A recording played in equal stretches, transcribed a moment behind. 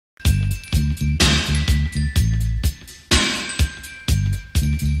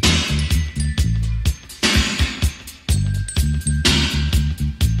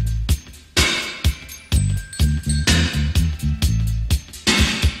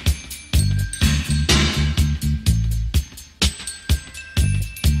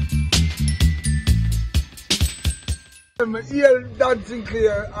When I hear Dan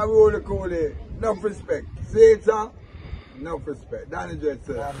Sinclair and Roll the Cole, enough respect. See it, sir? Enough respect. Danny Dread,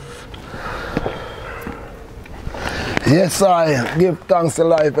 sir. Yes, I give thanks to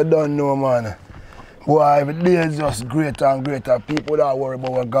life. I don't know, man. Boy, every day is just greater and greater. People that worry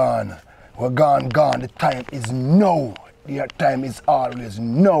about we're gone. We're gone. The time is now. The time is always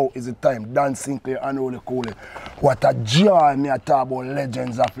now is the time. Dan Sinclair and Roll the Cole. What a joy me I talk about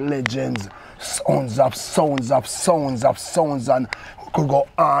legends of legends. Sounds of sounds of sounds of sounds, and we could go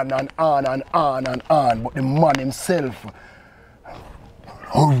on and on and on and on. But the man himself,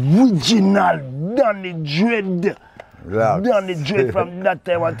 original Danny Dread. Danny Dread from that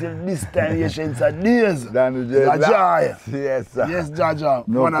time until this time, yes, days. Danny Dread. Jaja. Yes, sir. Yes, Jaja.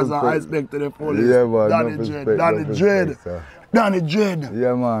 No one has I expect to the police. Yeah, man. Danny Dread. Danny Dread. Danny Dread.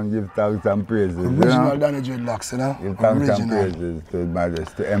 Yeah, man. Give thanks and praises. Original Danny Dread locks, you know. Give thanks and praises to His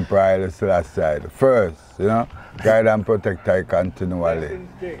Majesty, Emperor Selector. First, you know, guide and protect I continually.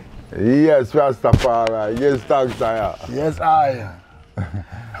 Yes, Rastafari. Yes, thanks, sir. Yes, I.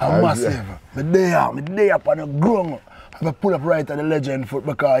 I'm massive. Me there up on the ground. I pull up right at the legend foot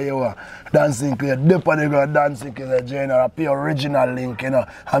because you are Dan Sinclair, dip on the ground, Dan Sinclair is a general, a pure original link, you know.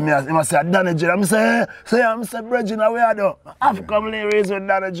 And me must say, Danny Dread, I'm say, Bridging, where I do? I've come raised with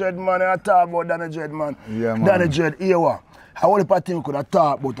Danny Dread, man, I talk about Danny Dread, man. Yeah, man. Danny Dread, here we are. I want to think we could have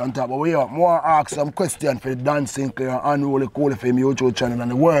talked about and talk, but we want to ask some questions for Dan Sinclair and Roll the Cole for him YouTube channel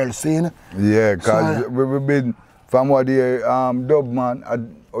and the world scene. Yeah, because we've been from what the dub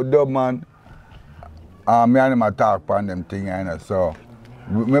man, me and him talk on them things, you know, so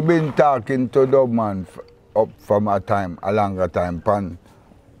we've been talking to dub man up from a longer time, pan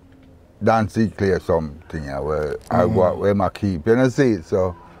Dan Sinclair something, where I go where my keep, you know, see it,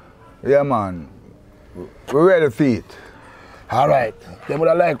 so yeah, man, we're ready for it. All right, they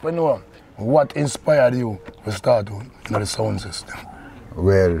would like to know what inspired you to start in the sound system.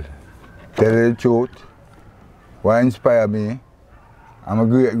 Well, tell you the truth, what inspired me, I'm a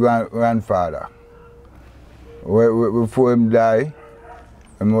great-grandfather. Before him died,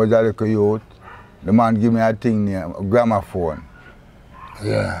 when I was a little youth, the man gave me a thing named a gramophone.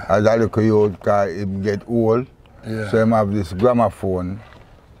 Yeah. As a little youth, because he get old, yeah. So him have this gramophone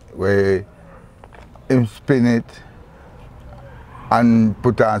where him spin it and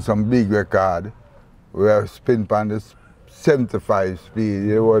put on some big record where I spin on this 75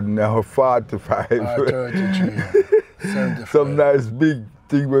 speed, it wasn't now 45. 33. 75. Some nice big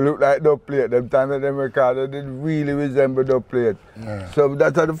thing will look like dub plate. Them time that them record didn't really resemble dub plate. Yeah. So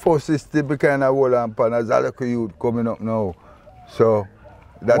that's the first system we kind of hold on pan as a little youth coming up now. So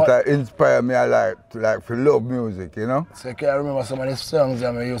that inspired me to love music, you know. So can you remember some of the songs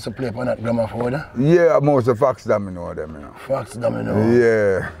that we used to play on that gramophone? Yeah, most of Fox Domino them, you know. Fox Domino.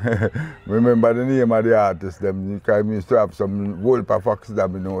 Yeah. Remember the name of the artist them, because we used to have some Wolper Fox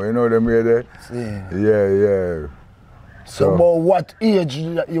Domino, you know them way there? See. Yeah. So about what age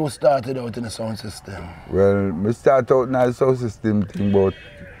you started out in the sound system? Well, I started out in the sound system thing about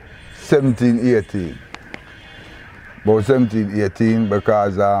 17, 18. About 17, 18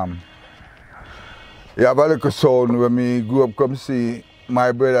 because you have a little sound when me grew up come see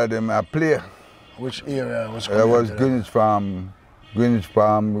my brother them play. Which area? Which it was Greenwich Farm, Greenwich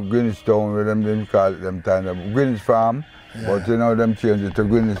Town, where them didn't call it them time. Greenwich Farm, yeah. But you know them changed it to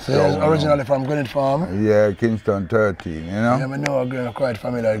Greenwich Town. So it's originally from Greenwich Farm? Yeah, Kingston 13, you know? Yeah, I know I'm quite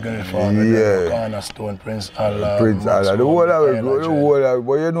familiar with Greenwich Farm. Yeah. Cornerstone, Prince Allah. Prince Allah. The whole of it,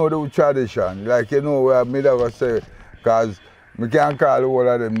 but you know the tradition. Like you know where I made ever say, because we can't call all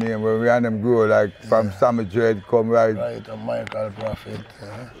of them names when we and them grow like from Sammy Dread come right. Right, and Michael Prophet.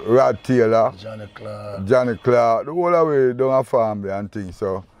 Rod Taylor. Johnny Clark. The whole of it down a farm there and things.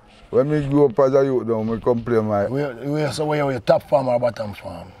 So when we grew up as a youth down, we come play my... So where are you, top farm or bottom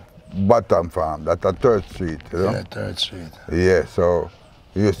farm? Bottom farm, that's a 3rd Street, you know? Yeah, 3rd Street. Yeah, so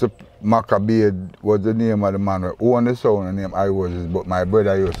we used to... Maccabee was the name of the man who owned the sound, the name I was, but my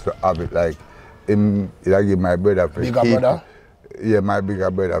brother used to have it like... I give my brother for bigger keep brother? It. Yeah, my bigger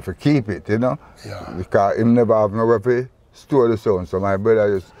brother for keep it, you know? Yeah. Because him never have nowhere to store the sound, so my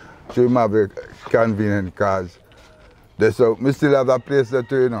brother just show him have a convenient cars. So we still have that place there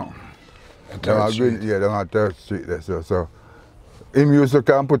too, you know. Third Street. Yeah, down at 3rd Street there, so him used to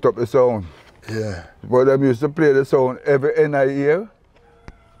come put up the sound. Yeah. But them used to play the sound every end of the year.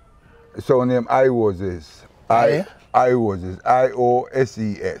 The sound name IOSES. IOSES.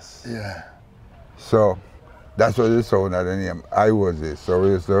 I-O-S-E-S. Yeah. So that's what the sound of the name IOSES. So we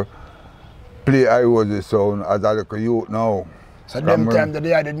used to play IOSES sound as a little youth now. So them time that they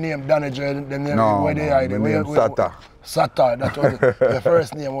had the name Danager, them name, no, where they had my it? name Sata. Sata, that was your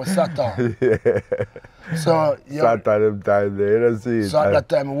first name was Sata. Yeah. So Sata them time there, you don't see it. So at that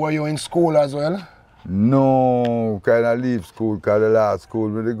time, were you in school as well? No, kind of leave school because the last school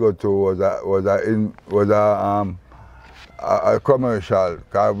we go to was a commercial.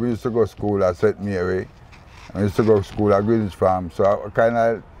 Cause we used to go to school at St. Mary. We used to go to school at Greenwich Farm. So kind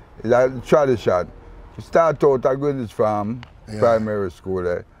of it's a tradition. We start out at Greenwich Farm, primary school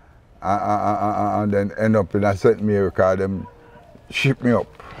there, and then end up in a St. Mary because them ship me up.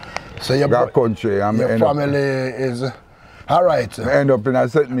 So your country and your family is all right. I end up in a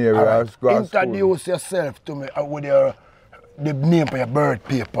St. Mary. Right. Introduce yourself to me with the name of your birth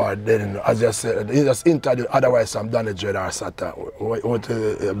paper. Then, as you said, you just introduce. Otherwise, I'm Danager or Sata. What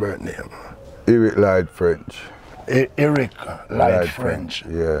is your birth name? Eric Light French. Eric Light French.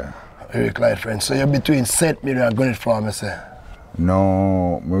 Yeah. Eric Light French. So you're between St. Mary and Greenwich Farm, you say?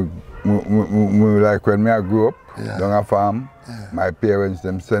 No, like when I grew up down a farm, my parents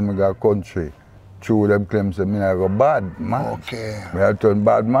them send me to country. Through them claims that I go bad man. Okay. I turn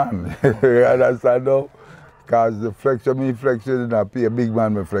bad man. You understand now? Because the flexion me flexed I pay a big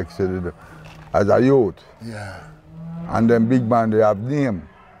man me flexed as a youth. Yeah. And then big man they have name.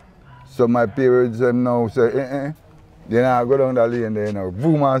 So my parents them now say, then I go down the lane there now.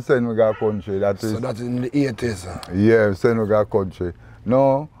 Boom and send me to country. So that is in the 80s? Yeah, send me to country.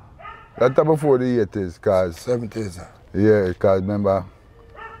 No, that's before the 80s, cause 70s? Yeah, because remember,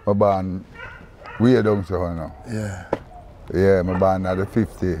 my born way down so now. Yeah. Yeah, my born at the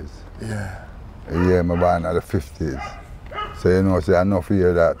 50s. Yeah. Yeah, my born at the 50s. So you know, say enough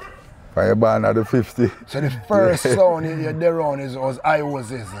hear that. When you born at the 50s. So the first sound you're there on was I Was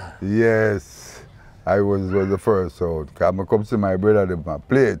This? Yes, I was the first sound. Because I come see my brother, them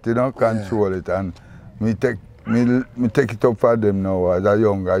play it, you know, control it, and me take it up for them now as a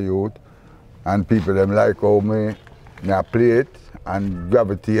younger youth, and people them like how me play it and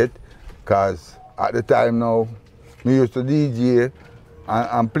gravitate, because at the time now, me used to DJ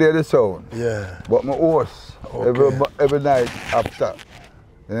and play the sound. Yeah. But my host, every night after,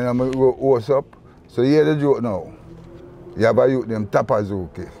 and then I go host up. So hear the joke now. You have a youth named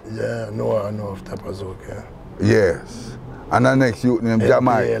Tapazuki. Yeah, I know of Tapazuki. Yes. And the next youth named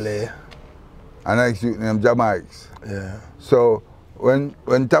Jamaicas. And the next youth named Jamaicas. Yeah. So when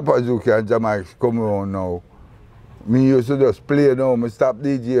Tapazuki and Jamaicas come around now, me used to just play now, I stop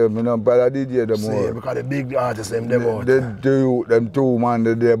DJ, I don't bother DJ them more. See, because the big artists them about. Them two man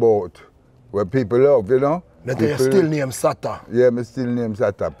they about. Where people love, you know? But you still name Sata. Yeah, I still name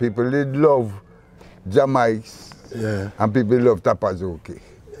Sata. People did love Jamaicas. Yeah. And people love Tapazuki.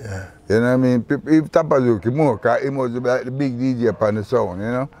 Yeah. You know what I mean? If Tapazuki more, because he must be like the big DJ upon the sound, you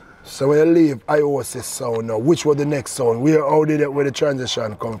know? So when you leave IOS's sound now, which was the next sound? Where the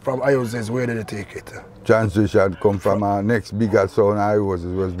transition come from? IOS's, where did it take it? Transition come from our next bigger sound IOS's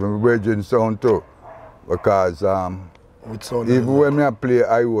was my Reggae sound too. Because which sound even when I play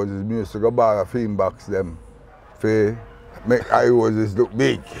IOS's music, I borrow film box them for make IOS's look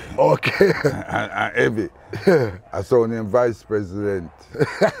big. Okay. and heavy. I saw him Vice President.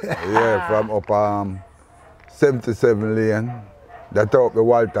 Yeah, from up 77 lane. That up the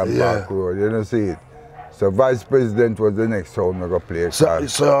Walter Park Road, you don't see it. So Vice President was the next sound I go play.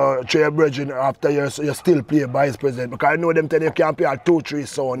 So Trey Bridging, after you still play Vice President, because I know them tell you can't play a 2-3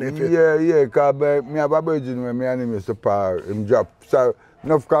 sound. If yeah, because me have a Bridging when me and him used to par, him drop. So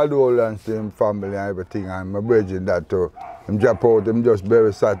enough condolence to him family and everything, and my Bridging that too. Him drop out, him just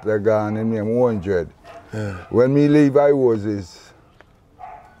very sad, they gone, him name 100. Yeah. When me leave IOS's,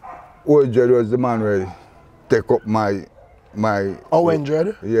 100 was the man who take up my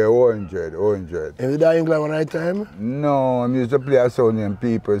 100? Yeah, 100. Is that England one night time? No, I used to play a song named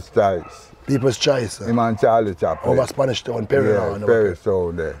People's Choice. People's Choice? Him and Charlie Chaplin. Over Spanish Town, Perry. Yeah, Perry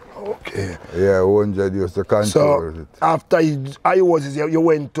sound there. Okay. Yeah, 100 used to control it. So, after IOS's, you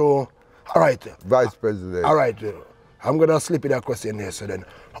went to, all right. Vice President. All right. I'm going to slip in that question there. So then,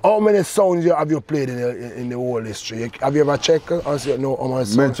 how many sounds have you played in the whole history? Have you ever checked and said, no, how many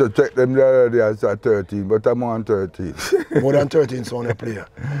sounds? I should check them the other day and say 13, but I'm on 13. More than 13 sound you play.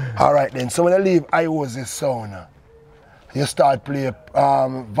 All right then, so when I leave IOS's sound, you start playing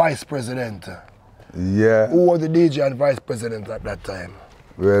Vice President. Yeah. Who was the DJ and Vice President at that time?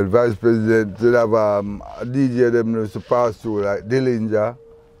 Well, Vice President did have a DJ them used to pass through like Dillinger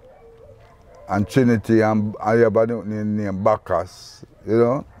and Trinity and I have a named Bacchus, you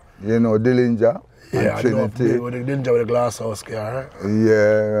know Dillinger and Trinity. Yeah, with the Dillinger with the glass house car, right?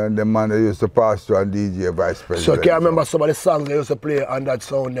 Yeah, and the man that used to pass through and DJ Vice President. So can you remember some of the songs they used to play on that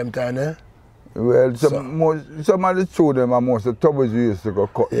sound them time, eh? Well, some of the children are most of the Tubbers we used to go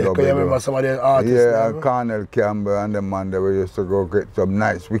cut. Yeah, can you remember some of the artists? Yeah, and Cornell Campbell and the man that we used to go get some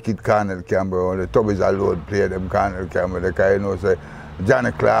nice, wicked Cornell Campbell. And the Tubbers alone play them Cornell Campbell. They can, you know, say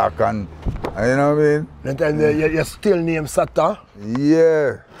Johnny Clark and you know what I mean? Then time you still name Sata?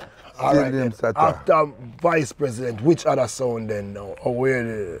 Yeah. All right, then. After Vice President, which other sound then now? Or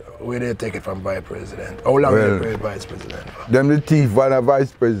where they take it from Vice President? How long they play Vice President? Them the thief one of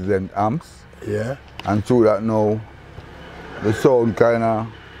Vice President amps. Yeah. And through that now, the sound kind of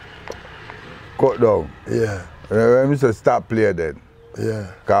cut down. Yeah. When we say stop play then.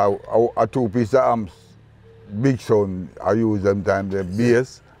 Yeah. Because a two piece of amps, big sound, I use them time, the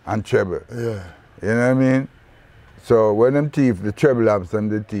bass and treble. Yeah. You know what I mean? So when them thief, the treble amps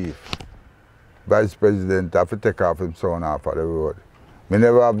and the thief, Vice President have to take off him sound off of the road. Me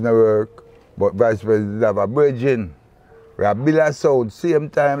never have no work, but Vice President have a bridging. We have build a sound same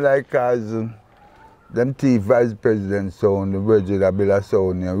time like as them thief Vice President sound, the bridging have build a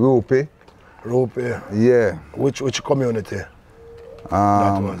sound in Rupee. Rupee? Yeah. Which community?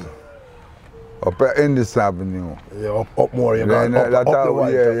 That was? Up at Indus Avenue. Yeah, up more, you got up the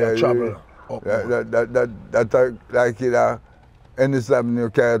white, yeah, travel. That like it Indus Avenue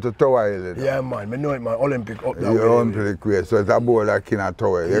carry to Tower Hill. Yeah man, I know it man, Olympic up that way. Olympic way, so it's a board like in a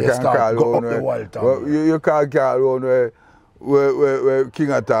Tower. You can't call up the wild town. You can't call on where King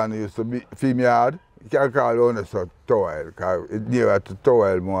Atani used to be, female yard. You can't call on the Tower Hill, because it's nearer to Tower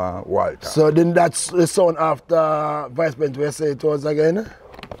Hill more wild town. So then that's the sound after Vice President, where you say it was again?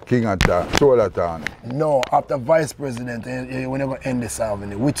 King Atani, Solar Town. No, after Vice President, when you go end this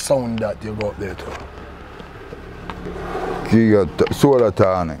avenue, which sound that you go up there to? Soul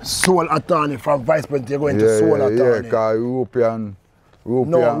Attorney. Soul Attorney from Vice President, you're going to Soul Attorney. Yeah, because European.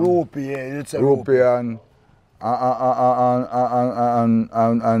 No, Rupee, yeah, it's a European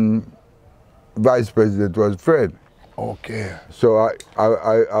and Vice President was friend. Okay. So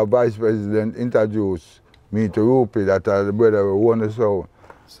our Vice President introduced me to Rupee, that the brother who won the sound.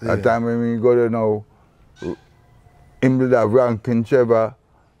 That time when we go there now, him did have ranking Trevor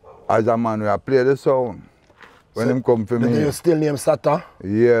as a man who play the sound. When him come for me. You still name Sata?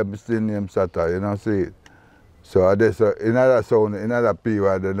 Yeah, I still name Sata, you know, see it. So there's another sound, another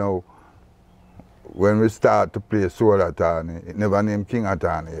period, you know, when we start to play Soul Attorney, it never named King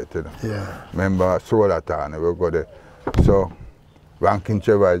Attorney yet, you know. Yeah. Remember Soul Attorney, we go there. So Rankin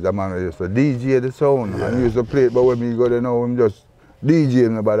Trevor is the man who used to DJ the sound, and he used to play it, but when we go there now, him just DJ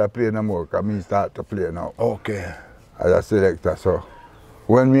nobody play no more, because me start to play now. Okay. As a selector, so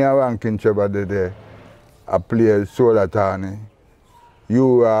when me and Rankin Trevor did there, I play Soul Attorney.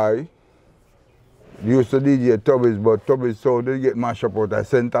 Uroy used to DJ Tubbies, but Tubbies sound they get mashed up out of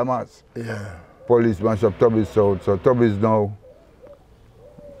St. Thomas. Yeah. Police mash up Tubbies sound, so Tubbies now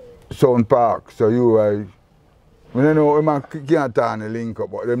Sound Park. So Uroy, I don't know him and King Attorney link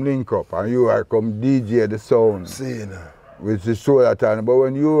up, but them link up and Uroy come DJ the sound. See now. Which is Soul Attorney. But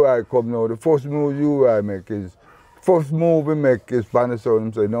when Uroy come now, the first move Uroy make is pan the sound.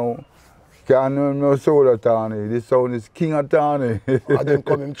 Him say no. Can't no Soul Attorney, this sound is King Attorney. And then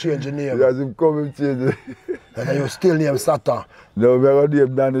come him change the name. As him come him change the and you still name Sata. No, we are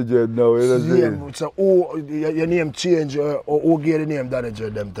name Danny Dread now, you know. Yeah, so who your name change or who gave the name Danny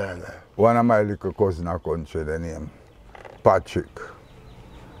Dread them time? One of my little cousins in the country, the name Patrick.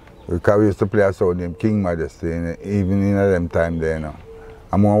 Because we used to play a sound named King Majesty, even in them time there now.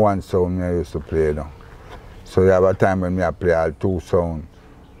 I'm on one sound I used to play now. So there was a time when I play all two sounds.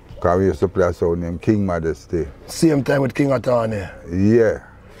 Because we used to play a sound named King Majesty. Same time with King Attorney? Yeah.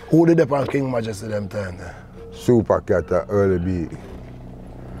 Who did up on King Majesty them time then? Supercat, early B. You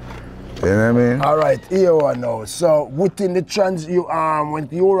know what I mean? Alright, here one now. So within the trans you when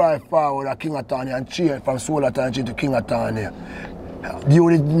you arrive forward at King Attorney and change from Soul Attorney to King Attorney,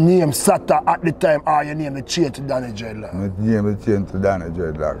 you name Sata at the time or you name the change to Danny Dreadlocks? I name the change to Danny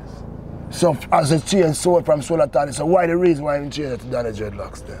Dreadlocks. So as a change from Soul Attorney, so why the reason why you change it to Danny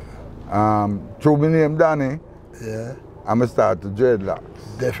Dreadlocks then? Through my name Danny, yeah, I'm start to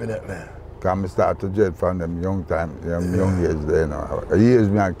Dreadlocks. Definitely. Because I start to dread from them young time, young years there, you know. Years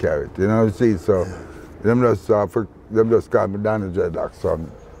me I carry it, you know what I see? So them just call me Danny Dreadlocks. So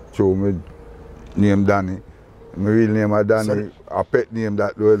through me name Danny. My real name is Danny, so, a pet name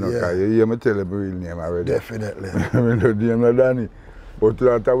that way, you know, because you hear me tell them my real name already. Definitely. I mean, the name is Danny. But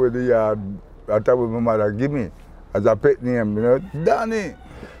that's what the yard, that's what my mother give me as a pet name, you know, Danny.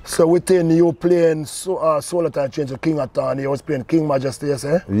 So within you playing solo time change to King Atan, you was playing King Majesty, you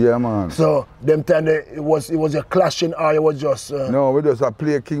say? Yeah, man. So them time it was a clashing or you was just No, we just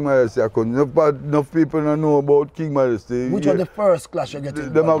play King Majesty. Enough people don't know about King Majesty. Which was the first clash you get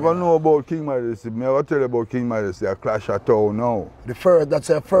in? Them are gonna know about King Majesty. Me I gonna tell you about King Majesty, a clash at all now. The first, that's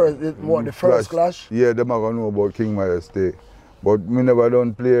the first clash? Yeah, them are gonna know about King Majesty. But me never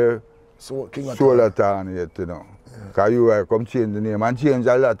done play solo time yet, you know. Because Uroy come change the name and change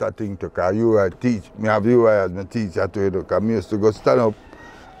a lot of things too. Because Uroy teach. Me have Uroy as my teacher too. Because me used to go stand up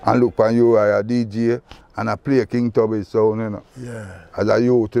and look on Uroy a DJ and I play King Tubby sound, you know. Yeah. As a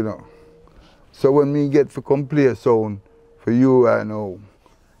youth, you know. So when me get to come play sound for Uroy now,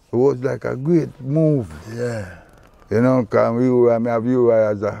 it was like a great move. Yeah. You know, because me have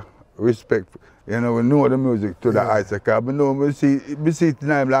Uroy as a respect. You know, we know the music to the ice, because we know we see it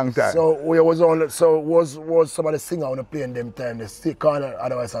in a long time. So was somebody singer on the plane them time, they still Colonel,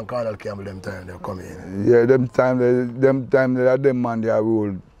 otherwise and Colonel Campbell them time they come in? Yeah, them time them man they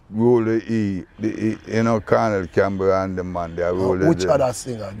rule the you know, Colonel Campbell and them man they rule the Which other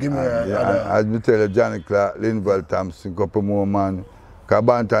singer? Give me other. As me tell you, Johnny Clark, Linval Thompson, couple more man. Because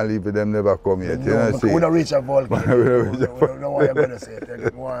Barrington Levy them never come yet, you know. We don't reach a volcano. We don't know what you're going to say.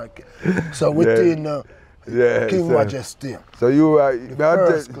 So within King Majesty, so you are the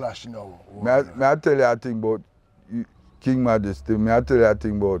first clash now. May I tell you a thing about King Majesty, may I tell you a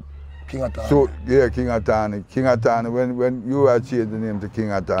thing about King Atani. So, yeah, King Atani. King Atani, when you are changed the name to King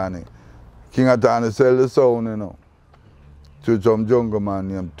Atani sell the sound, you know, to some jungle man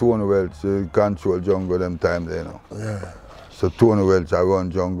named Tony Welch, so control jungle them time there, you know. Yeah. So Tony Welch I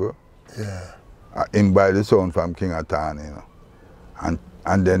run jungle. Yeah. Him buy the sound from King Atani, you know.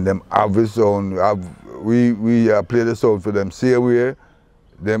 And then them have the sound, we play the sound for them. Same way,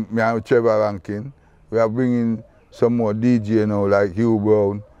 them, me and Trevor Rankin, we are bringing some more DJ now, like Hugh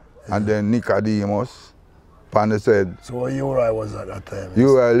Brown, and then Nicodemus, pan the side. So where Uroy was at that time?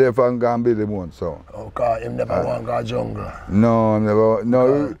 Uroy left and gone Billy Moon sound. Okay, him never want to go jungle? No, never,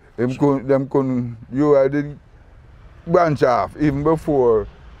 no, them couldn't, Uroy did branch off, even before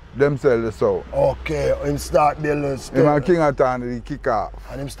them sell the sound. Okay, him start build him and King Atani, he kick off.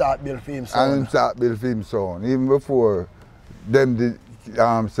 And him start build film sound? And him start build film sound, even before them did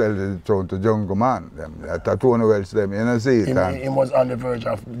sell the sound to Jungle Man. Them, at Tony Welch them, you know, see it. Him was on the verge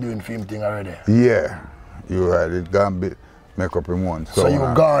of doing film thing already? Yeah, you right, it gone make up him one. So you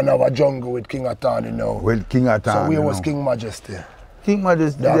gone over jungle with King Atani now? With King Atani. So where was King Majesty? King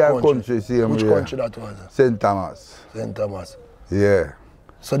Majesty, their country, same Which country that was? St. Thomas. St. Thomas. Yeah.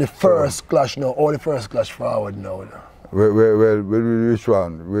 So the first clash now, all the first clash forward now. Well, which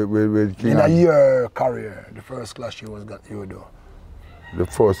one? With King in a year career, the first clash you do? The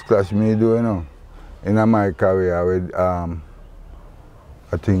first clash me do, you know. In my career with I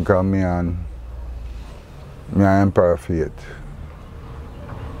think me and Emperor Faith.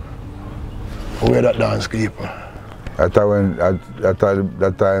 Where that dance keeper? That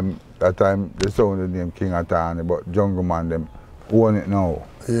time they sound the name King Atani, but Jungle Man them own it now.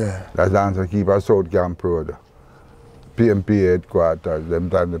 Yeah. That dancer keeper South Camp Road. PMP headquarters, them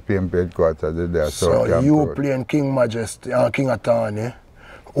time the PMP headquarters is there. So you playing King Majesty, King Atani.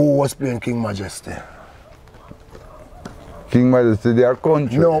 Who was playing King Majesty? King Majesty, their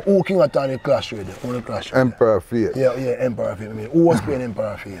country. No, who King Atani clash with? Who the clash with? Emperor Faith. Yeah, Emperor Faith. I mean, who was playing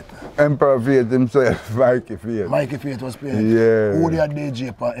Emperor Faith? Emperor Faith himself, Mikey Faith. Mikey Faith was playing? Yeah. Who the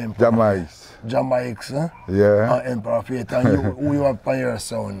DJ for Emperor? Jamaics. Jamaics, huh? Yeah. And Emperor Faith. And you, who you have for your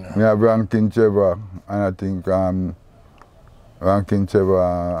sound? Me have Rankin Trevor, and I think Rankin Trevor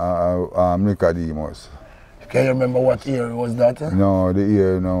and Nicodemus. Can you remember what year was that? Huh? No, the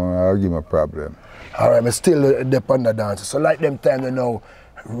year, no, I'll give me a problem. Alright, but still depend on the dance. So like them time you know,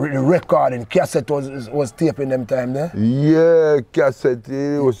 recording, cassette was taping them time there? Yeah, cassette,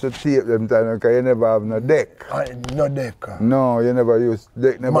 you used to tape them time because you never have no deck. No deck? No, you never use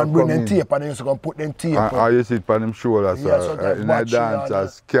deck, never man bring them tape and they used to come put them tape. I used it on them shoulders, yeah, so in the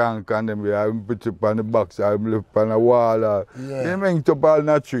dance, skank and them, I put it on the box, I live on the wall. Yeah. They make it up all in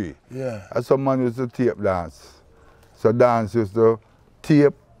a tree. Yeah. And some man used to tape dance. So dance used to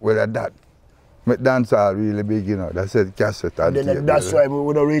tape with a dot. Make dance all really big, you know. That's it, cassette and then tape. That's why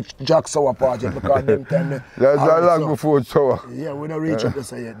we don't reach Jack Sour party because them time that's long before Sour. Yeah, we don't reach up to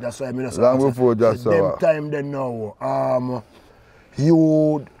say it. That's why I mean long before Jack Sour. Them time then now,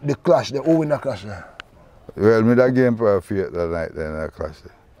 you the clash, who win the clash there? Well, me that game for a Faith that night then I clash.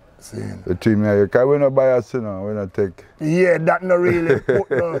 Between me and you, because we don't bias, you know, we don't take. Yeah, that not really put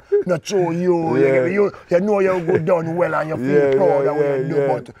no show you. Yeah. You know you go done well and you feel proud of what you do,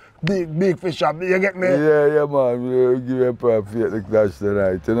 but big fish up, you get me? Yeah, man, we give you a proper fate the clash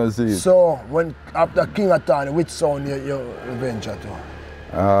tonight, you know see it? So, when after King of Tawny, which sound you venture to?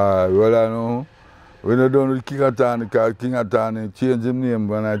 Well, I know. We don't done with King of Tawny, because King of Tawny changed his name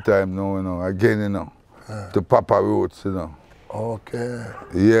one at a time now, you know, again, you know, to Papa Roots, you know. Okay.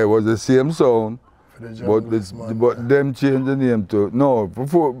 Yeah, it was the same sound, but them changed the name to, no,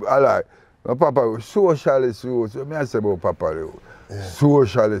 before, I like, my Papa was Socialist Roots, what I say about Papa Roots?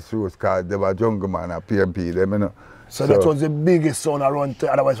 Socialist Roots, because they were jungle man and PMP, them, you know. So that was the biggest sound around,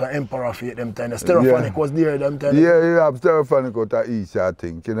 otherwise for Emperor Fate them time. The Stereophonic was there them time. Yeah, you have Stereophonic out of East, I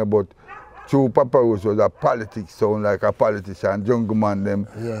think, you know, but true Papa Roots was a politics sound, like a politician, jungle man them,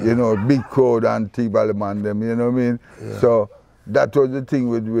 you know, big crowd and T-Bally man them, you know what I mean? Yeah. So that was the thing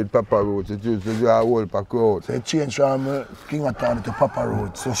with Papa Roots, it used to be a whole crowd. So it changed from King of Tawny to Papa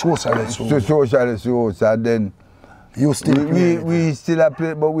Roots, so Socialist Roots. So Socialist Roots, and then you still we still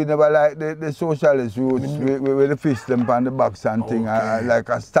play, but we never like the Socialist Roots, with the fist them on the box and thing, like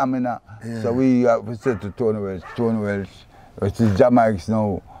a stamina. Yeah. So we said to Tony Welsh, which is Jamaicas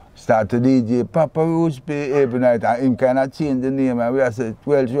now, start to DJ Papa Roots play every night, and him kind of change the name, and we said,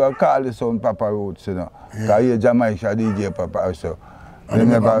 well, you will call the sound Papa Roots, you know, because here Jamaica DJ Papa, so. They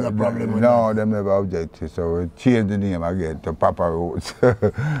never objected, so we changed the name again to Papa Roots.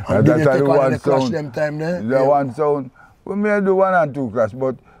 And did you take on the clash them time there? The one sound, we may do 1 and 2 clash,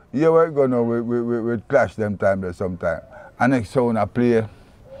 but yeah, we're gonna we clash them time there sometime. And next sound I play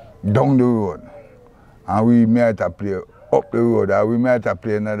down the road, and we might have play up the road, and we might have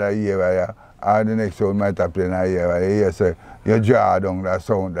play another year, and the next sound might have play another year. You say, you draw down the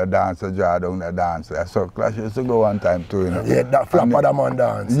sound, the dancer draw down the dance. So clash used to go one time too, you know. Yeah, that flap of the man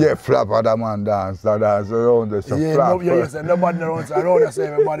dance. Yeah, flap of the man dance, that dance around the flap. Yeah, say nobody runs around and say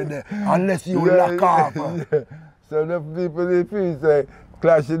everybody there, unless you lock off. Yeah. So the people they feel say,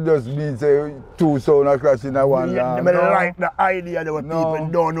 clashing just means say 2 sound are clashing at one dance. I like the idea that people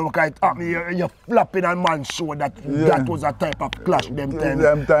don't know, because you're flapping a man's show that was a type of clash them time.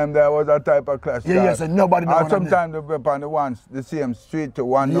 Them time there was a type of clash. Yeah, so nobody knows. And sometimes they were on the same street to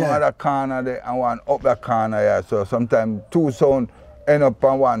one down the corner there and one up the corner, yeah. So sometimes 2 sound end up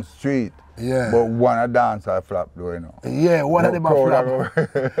on one street. Yeah. But one a dance I flap though, you know. Yeah, one of them a flap.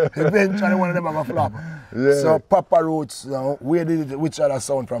 Eventually one of them a flap. Yeah. So Papa Roots now, which other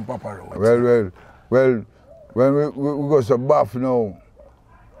sound from Papa Roots? Well, when we go so buff now,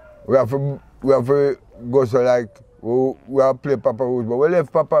 we have to go so like we have to play Papa Roots, but we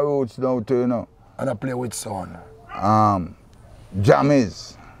left Papa Roots now too, you know. And I play which sound?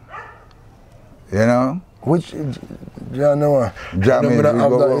 Jammies. You know? Which, you know, Jammies,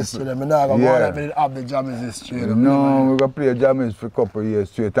 have the Jammies history. No, we're going to play Jammies for a couple of years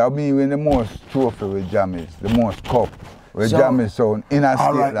straight. I mean, we're the most trophy with Jammies, the most cup with Jammies sound in a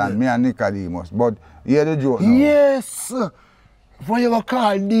state land, me and Nicodemus. But hear the joke now. Yes! When you go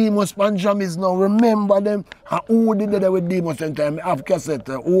call Demus and Jammies now, remember them, and who did that with Demus that time? I have cassette,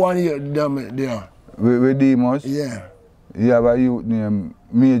 who want to hear them there? With Demus? Yeah. You have a youth named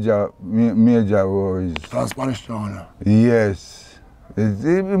Major Royce. From Spanish Town. Yes.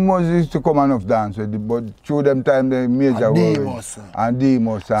 It must used to come enough dance with it, but through them time the Major Royce. And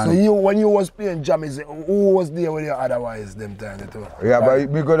Demus. So you, when you was playing Jammies, who was there with you otherwise them time? Yeah, but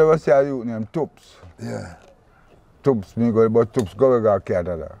me go to see a youth named Tups. Yeah. Tups, me go, but Tups go to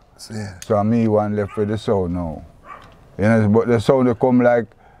Canada. Yeah. So me one left with the sound now. You know, but the sound they come like,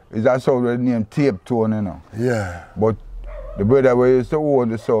 it's a sound with the name Tape Tone, you know. Yeah. But the brother we used to own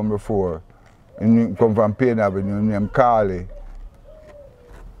the sound before, and he come from Payne Avenue, named Carly.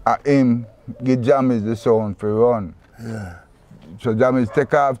 Him give Jammies the sound for run. Yeah. So Jammies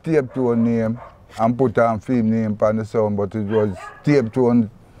take off Tape Tone name and put on film name on the sound, but it was Tape Tone,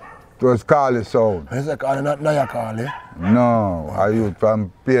 it was Carly sound. Is it Carly, not Naya Carly? No, I used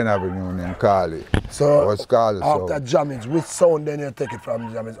from Payne Avenue named Carly. So it was Carly after Jammies, which sound then you take it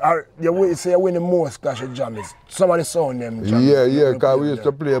from Jammies? Or you say you win the most clash with Jammies? Some of the sound them Jammies? Yeah, because we used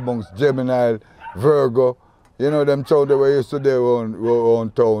to play amongst Gemini, Virgo. You know them sound that we used to do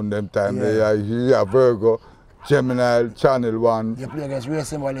on town them time. Yeah, Virgo, Gemini, Channel 1. You play against Ray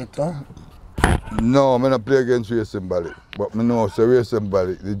Symbolic too? No, I don't play against Ray Symbolic. But I know so Ray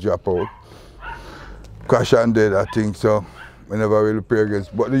Symbolic, they drop out. Crash and dead, I think so. I never really play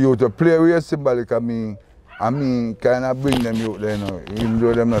against. But the youth to play Ray Symbolic, I mean, kind of bring them youth there, you know, even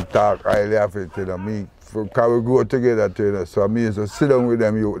though them not talk highly of it, you know, because we grow together, you know, so I used to sit down with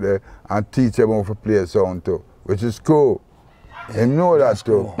them youth there and teach them how to play a sound too, which is cool. Him know that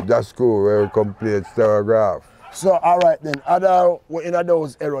too. That's cool, where we come play Stereograph. So, alright then, other in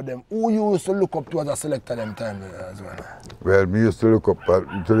those era them, who you used to look up to as a selector them time as well? Well, me used to look up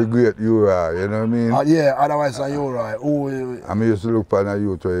to the great Uroy, you know what I mean? Yeah, otherwise than Uroy. I used to look at a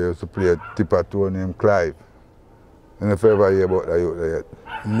youth who used to play a tipper tune named Clive. You know if you ever hear about that youth yet?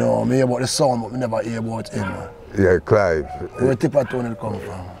 No, me hear about the sound, but me never hear about him. Yeah, Clive. Where tipper tune come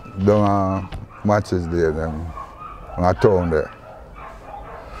from? Down matches there, them, on a town there.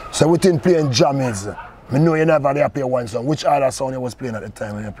 So within playing jammies, I know you never there play one song. Which other song you was playing at the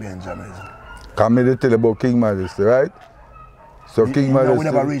time when you were playing jammies? Come me to tell you about King Majesty, right? So King Majesty. We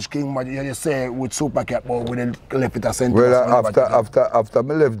never reached King Majesty. You say with Supercat, but we didn't left it a sentence. Well, after I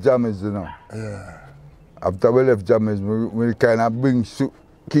left jammies, you know. Yeah. After we left jammies, we kind of bring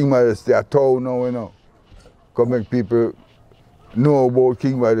King Majesty a town now, you know. Come make people know about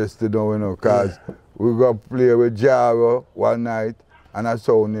King Majesty now, you know, because we go play with Jaro one night. And a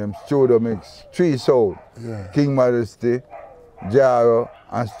sound named Studio Mix, 3 sound. Yeah. King Majesty, Jaro,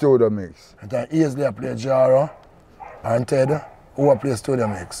 and Studio Mix. And then Easley play Jaro, and Ted, who play Studio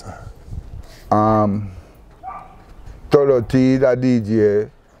Mix? Tolo T, the DJ,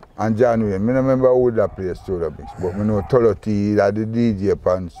 and John Wayne. I don't remember who that play Studio Mix, but I know Tolo T, the DJ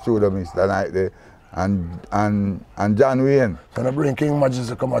on Studio Mix that night there, and John Wayne. So they bring King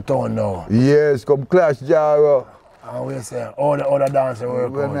Majesty come to town now? Yes, come clash Jaro. And we say, all the other dancers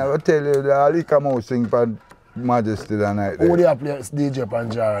work Well, I will tell you, the Ali come out sing for Majesty that night there. Who they play DJ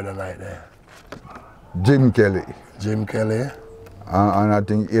Panjara that night there? Jim Kelly. Jim Kelly. And I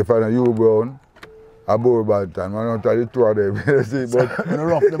think if I know Brown, a Burro Banton, I don't tell you two of them. But when you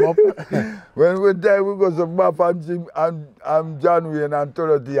rough them up? when we go to Bob and Jim and John Wayne and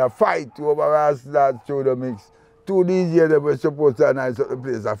Tolo a fight over us that Studio Mix. 2 DJs that were supposed to nice up the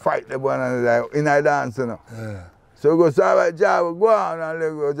place, a fight them one another in a dance, you know. Yeah. So we go, sorry, Java, go on and let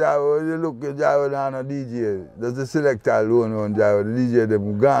go, Java. You look at Java down on DJ. There's a selector alone on Java. The DJ,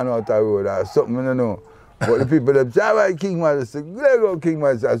 them gone out the road or something, you know. But the people, them, Java, King Majesty, let go, King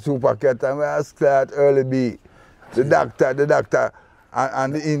Majesty, and Supercat, and we ask that early beat. The doctor,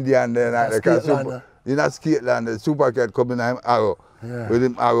 and the Indian, then, in a skate land, the Supercat coming in arrow. Yeah. With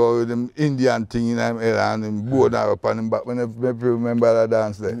him arrow, with him Indian thing in him head and him board arrow upon him back. When I remember that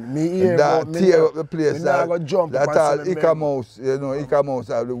dance there. That tear up the place. That all Ika Mouse, you know, Ika Mouse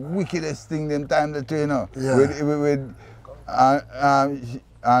have the wickedest thing them time to you know. Yeah.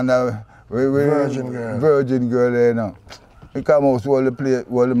 Virgin girl, you know. Ika Mouse all the place,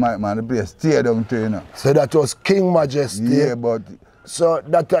 all the mic man, the place tear down to you know. So that was King Majesty. Yeah, but so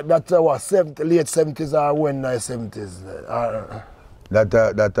that was late 70s or when 70s?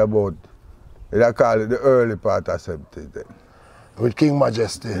 That about, they call it the early part of 70s then. With King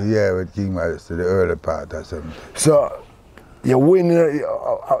Majesty? Yeah, with King Majesty, the early part of 70s. So, you win,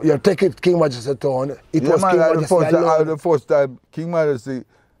 you take it King Majesty town. It was King Majesty the first time King Majesty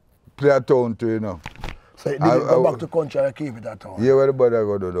play a town too, you know. So did you go back to country and keep it at town? Yeah, where the brother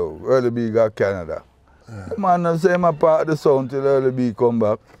go to do. Early B got Canada. Yeah. The man don't say my part of the sound till early B come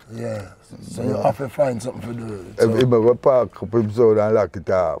back. Yeah. So you have to find something to do. If he go park up him sound and lock it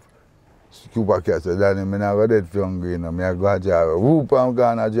off. Supercat said, Danny, I'm not going to dead for hungry, I'm going to Jaro. Whoop, I'm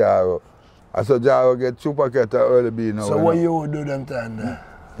going to Jaro. I said, Jaro get Supercat at early B now. So what you would do them time there?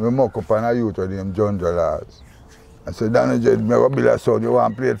 We mock up on a youth with him, John Jalars. I said, Danny, I'm going to build a sound, you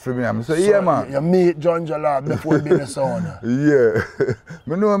want to play it for me? I said, yeah, man. You meet John Jalars before he build the sound? Yeah.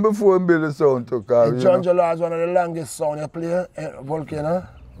 I know him before he build the sound too. John Jalars one of the longest sound you play, Volcano?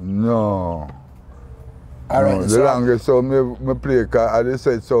 No. Right, no, the longest sound I play, because I just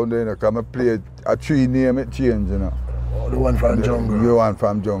said sound, you know, because I play a 3 name, it change, you know. Oh, the one from Jungle? The one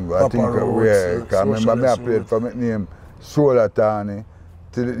from Jungle. I think, yeah, because I remember I played from it name Soul Attorney,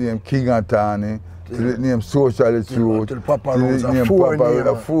 till it name King Attorney, till it name Socialist Road, till Papa till it name Papa with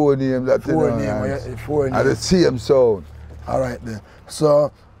a 4 name, that you know, and the same sound. All right then.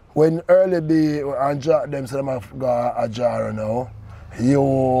 So, when early B and them say them have got a jar now,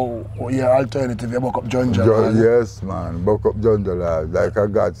 your alternative, you buck up John Jalars? Yes, man, buck up John Jalars. Like a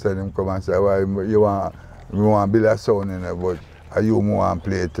God send him come and say, why you want to build a sound in there, but you want to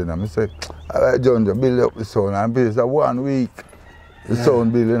play it in there. I say, all right, John, build up the sound and build it 1 week. The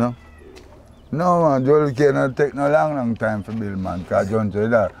sound build, you know. No, man, Joel can't take no long time for build, man, because John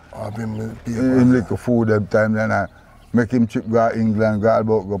said that. Him like food them time, then I make him trip go to England,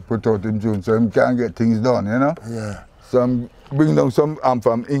 go put out him tune, so him can't get things done, you know. Yeah. So bring down some amp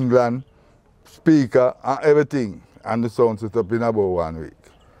from England, speaker and everything, and the sound set up in about 1 week.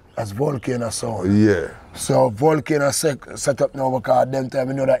 As Volcano Sound. Yeah. So Volcano set up now because them time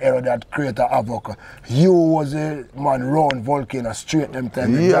you know that era that created havoc. You was a man round Volcano straight them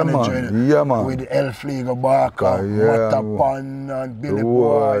time. Yeah, man. Yeah, man. With the Elf League Barker, Matapan and Billy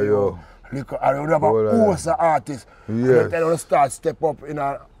Boy. I remember who was the artist. Yes. They don't start step up in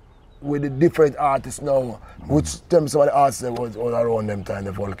with the different artists now. Which them some of the artists that was around them time,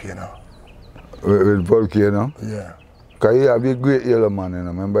 the Volcano. With Volcano? Yeah. Because you have the great Yellowman, you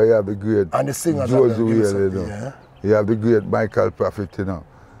know. Remember, you have the great and the singers Josey Wales, you know. Yeah. You have the great Michael Prophet, you know.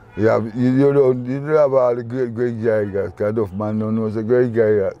 You don't have all the great Gregory Isaacs, because enough man don't know the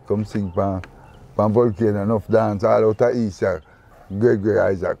Gregory Isaacs come sing pan Volcano, enough dance all out of East, Gregory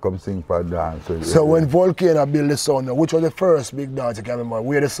Isaacs come sing pan dance. So when Volcano built the sound, which was the first big dance, you can remember,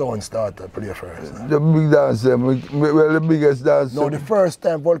 where the sound started to play first? The big dance, well, the biggest dance. No, the first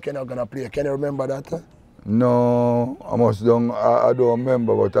time Volcano gonna play, can you remember that? No, I don't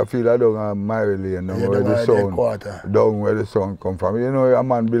remember, but I feel I don't have my lane where the sound, down where the sound come from. You know, a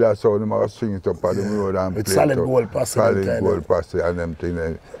man build a sound, he must swing it up on the road and with play solid it gold pass. Solid gold pass and them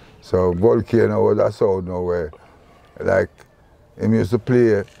things. So Volcano was a sound now where, like, he used to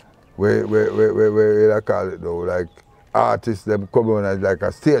play where I call it though, like artists them come on as like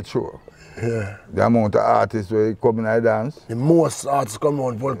a stage show. Yeah. The amount of artists where come in and dance. The most artists come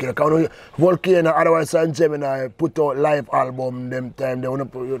on Volcano. Volcano, otherwise and Gemini put out live album them time. They want to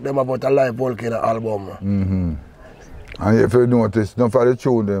put them about a live Volcano album. And if you notice, none of the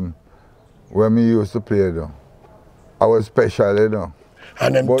tune them when we used to play them, I was special, you know.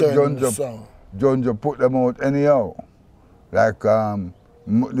 And them but turn the song. John put them out anyhow. Like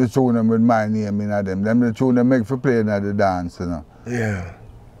the tune them with my name in them. Them the tune them make for playing at the dance, you know. Yeah.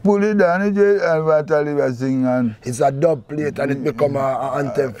 Pull it down, and what Olivia sing and it's a dub plate and it become a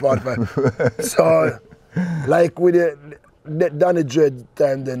anthem for So, like with the Danny Dread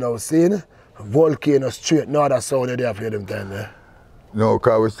time they now seen, Volcano straight, no other sound they play them time there. No,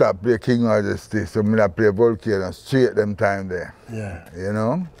 because we stopped playing King Majesty, so I play Volcano straight them time there. Yeah. You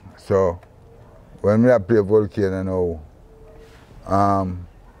know? So, when I play Volcano now,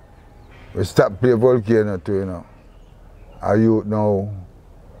 we stopped playing Volcano too, you know. Are you now?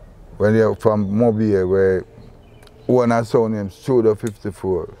 When you're from Mobile, where one sound named Studio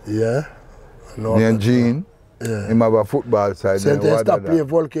 54. Yeah. Near Gene. Yeah. Him have a football side. So they stopped playing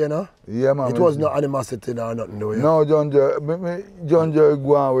Volcano? Yeah, man. It was no animosity or nothing, though, yeah? No, John Joe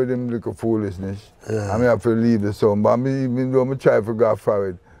go on with him like a foolishness. Yeah. I mean, I have to leave the song. But even though I try to go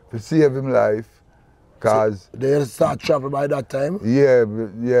forward, to save him life, because... So they start travel by that time? Yeah,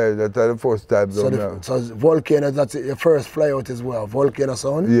 that's the first time. So Volcano, that's your first fly out as well, Volcano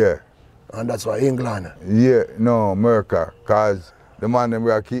Sound? Yeah. And that's why England? Yeah, no, America, because the man them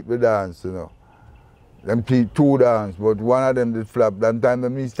will keep the dance, you know. Them keep two dance, but one of them did flap. That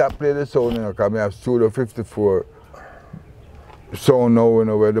time me stop playing the sound, you know, because I have Studio 54 sound now, you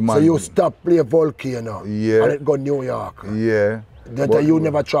know, where the man... So you stop playing Volcano? Yeah. And it go New York? Yeah. That you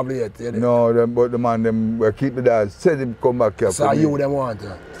never travel yet? Yeah? No, but the man them will keep the dance. Said him come back here. So you them want?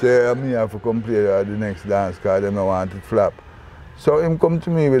 Say me have to come play the next dance because them don't want it flap. So him come to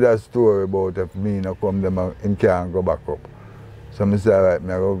me with a story about if me no come them him can't go back up. So I say, alright, I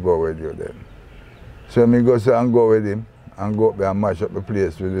go with you then. So I go and go with him and go up there and mash up the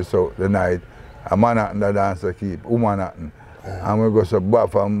place with the night. A man at the dancer keep, woman at and we go so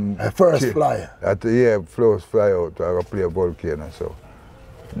back from first fly. First fly out to play Volcano. So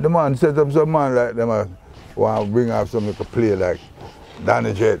the man set up some man like them want to bring up something to play like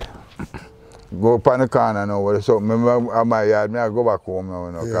Danny Jet. Go up on the corner now with the sound. Remember at my yard, I go back home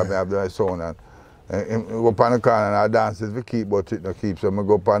now, because I have the sound and go up on the corner and I dance if we keep, but it no keep. So I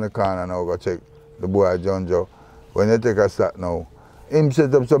go up on the corner now, go check the boy John Joe. When you take a start now, him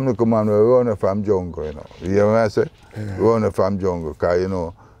set up some little man who run from jungle, you know. You hear what I say? Yeah. Run from jungle, because you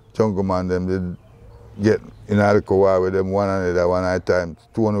know, jungle man them they get in a little war with them one another one at a time.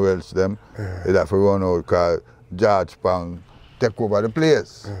 200 wells them, they have to run out because George Pang take over the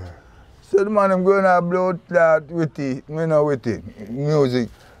place. So the man them going to blow that witty, music,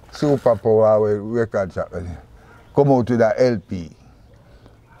 superpower with record shop. Come out with that LP.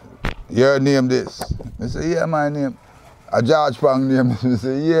 Your name this? I say, yeah, my name. A George Pang name. I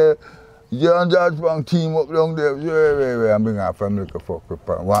say, yeah, you and George Pang team up down there. Yeah, I'm bringing a family to fuck with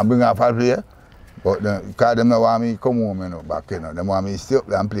Pang. Want to bring a family here? But because them don't want me come home, you know, back, you know. They want me to stay up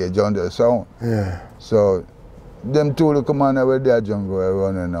there and play jungle sound. Yeah. So, them two little man with their jungle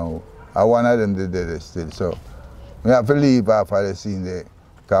running now. And one of them did it still. So, I have to leave after the scene there.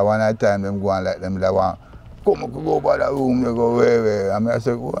 Because one at a time, them go and like them, they want, come on, go by the room, they go, where. And I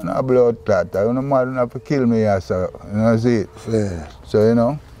say, what a blood clot. I don't know, man, have to kill me here, so, you know, see it? Yeah. So, you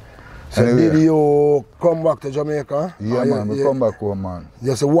know. So anyway, did you come back to Jamaica? Yeah, man, I come back home, man.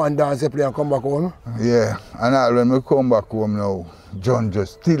 Just one dance you play and come back home? Yeah, and all when I come back home now, John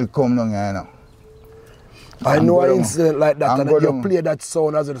just still come down here now. I know an incident like that, and you play that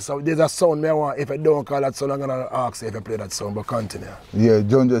sound as well. So there's a sound I want, if I don't call that sound, I'm going to ask you if you play that sound, but continue. Yeah,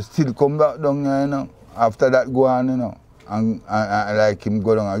 John just still come back down here, you know. After that go on, you know. And like him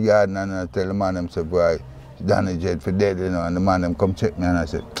go down a garden and I tell the man them say, boy, Danny Jed for dead, you know, and the man them come check me and I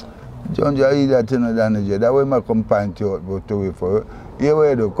said, John, you hear that, you know, Danny Jed, that way I come point you out about 2 weeks for it. Here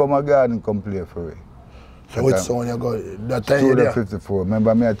we do, come a garden come play for it. So which song you got? That time you there? 54.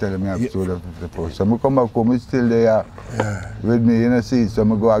 Remember me I tell him I have Studio 54. So I come back home, he's still there with me, you know, see, so I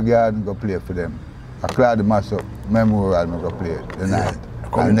go a garden go play for them. I clear the mass up, memorial, I go play the night.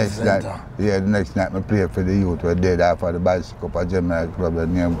 And next night, the next night I play for the youth, we're dead after the bicycle for Jamaica Club,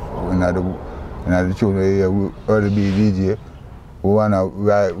 and when I the tune here, early be DJ. We wanna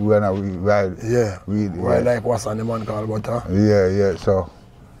ride. Yeah. Ride like what's on the man called butter? Yeah, so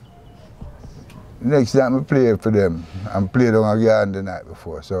next night I play for them and played on a garden the night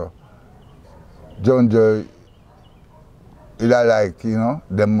before. So John Joy, he like, you know,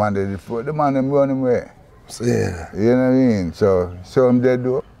 them man they before, the man them run him away. Yeah. You know what I mean? So I'm dead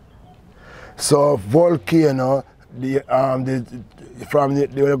though. So Volcano, from the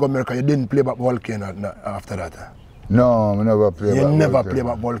America, you didn't play back Volcano after that? No, I never played back Volcano. You never played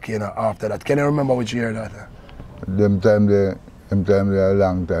back Volcano after that. Can you remember which year that? Them time they a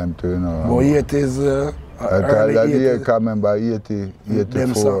long time too, you know. But 80s, early that 80s. year I can't remember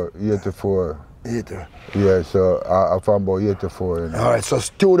 84. 80. Yeah, so I found about 84. You know. Alright, so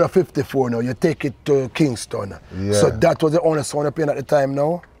Studio 54 now, you take it to Kingston. Yeah. So that was the only song you played at the time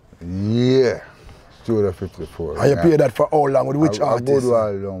now? Yeah, Studio 54. And you played that for how long? With which artist? A good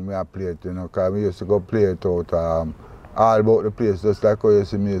while long I played it, you know, because I used to go play it out all about the place, just like how you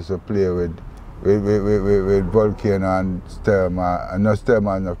see me used to play with Volcano and Sturman, and no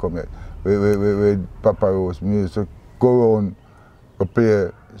Sturman not come yet, with Papa Rose. We used to go around and play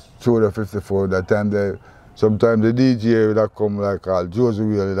Studio 54. That time sometimes the DJ would come like Josey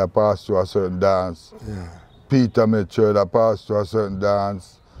Wales that pass to a certain dance. Yeah. Peter Mitchell that pass to a certain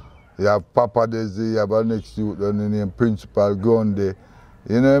dance. You have Papa Desi, you have a next youth named Principal Grundy.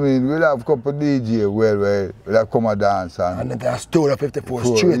 You know what I mean? We'll have a couple of DJ we'll come and dance. And then there's Studio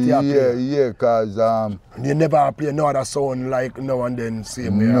 54 straight here. Yeah, because you never play no other sound like now and then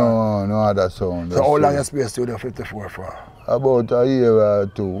same year? No other sound. So how long you play Studio 54 for? About a year or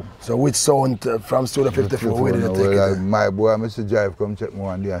two. So which sound from Studio 54, where did you take it? My boy, Mr. Jive, come check me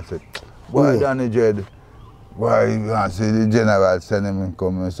one day and said, boy, Danny Jed, why you see the general send him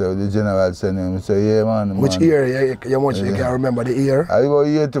come? So the general send him. Say, yeah, man. Which year? You can remember the year? I was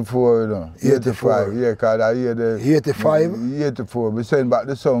 84, you know. 85. Yeah, because I hear the... 85? 84. We send back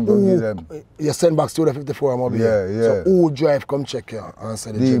the song to give them. You send back Studio 54, maybe? Yeah. So who drive come check you?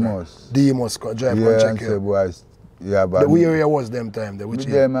 Answer the Demus. Demus drive come check you? Say, boy, yeah, but... Which area was them time? Which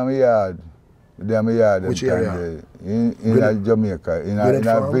area? Them in yard. Them yard. Which area? In Jamaica, in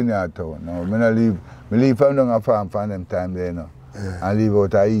a vineyard town. No, I leave from down a farm from them time there, you know. And leave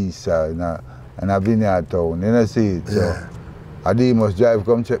out a east side in a vineyard town, you know, see it. So, a Demus drive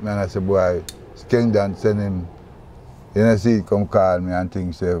come check me and I say, boy, Kingdom send him, you know, see it, come call me and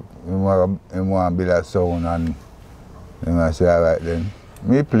things, say, he want to build a sound and, you know, I say, all right then.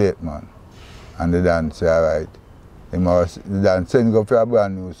 Me play it, man. And the dance say, all right. The dance send go for a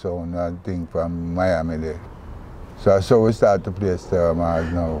brand new sound and thing from Miami there. So we start to play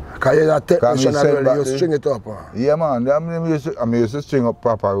Sturman now. Because you're a technician and you string it up, huh? Yeah, man. I used to string up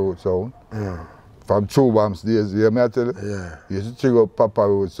Papa Road sound. Yeah. From True Bombs days, you hear me I tell you? Yeah. I used to string up Papa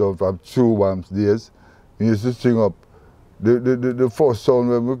Road sound from True Bombs days. I used to string up the first sound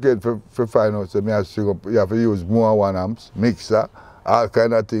when we get for find out, so I have to string up, you have to use more 1 amps, mixer, all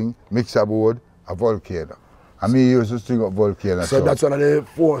kind of thing, mixer board, a Volcano. And me used to string up Volcano. So that's one of the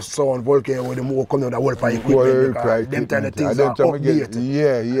first sound Volcano where the more come out the whole pipe equipment. Them time the things are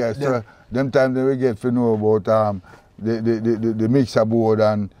updated. Yeah. So them time we get to know about the mixer board,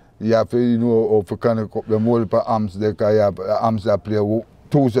 and you have to know how to connect up the multiple amps there, because you have amps that play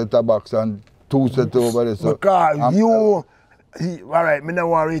 2 sets of box and 2 sets over there. So because alright, I don't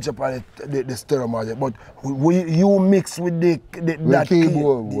want to reach up on the stereo market, but you mix with that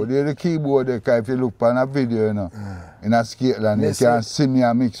keyboard. The keyboard, if you look on a video, you know, in a Scotland, you can see me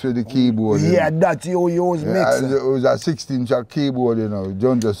a mix with the keyboard. Yeah, that you use mix. It was a 16-track keyboard, you know.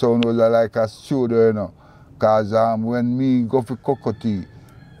 John the sound was like a studio, you know. Because when me go for Cocotee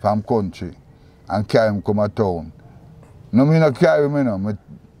from country and carry him come to town, no, me not carry him, you know.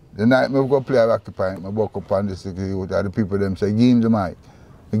 The night I go play a Rocky Pint, I walk up on the security, the people them say, give him the mic.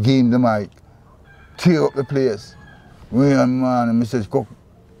 I give him the mic, tear up the place. Man, and I said, come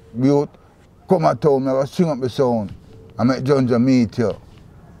at town, I sing up the sound. I make Junjo meet you.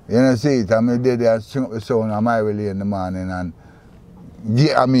 You know, see it, I'm there and sing up the sound on my relay in the morning and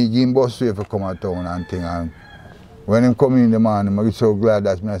give him bus way for come at town and thing. And when him come in the morning, I'm so glad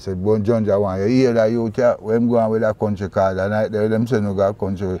that I said, Bon Junjo, I want you hear that youth here, when I'm going with that country card, and I there, them say no go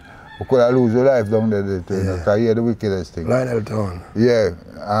country. We could have lose your life down there, you know, because you hear the wickedest thing. Lionel Town. Yeah,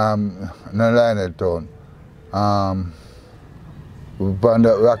 no Lionel Town. We found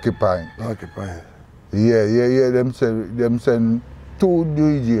that Rocky Pine. Rocky Pine. Yeah, them send 2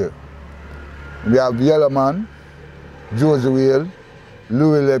 DJ. We have Yellowman, Josey Wales,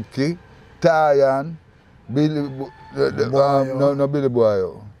 Louis Lepke, Tyan, Billy, no Billy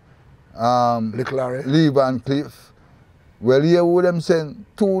Boyo. Lee Van Cliff. Well, here would them send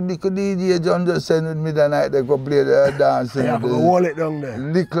 2 little DJ, John just send with me the night they go play the dance. Yeah, go hold it down there.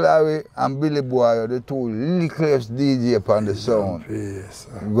 Little Larry and Billy Boy, the 2 littlest DJ upon the sound. Yes.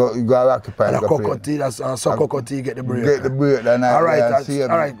 You go occupy. And a cocotte, that's so cocotte get the break. Get the break that night.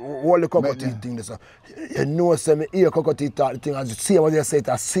 Alright, hold the cocotte thing. This, you know, say me hear cocotte talk the thing, as you see what you say, it,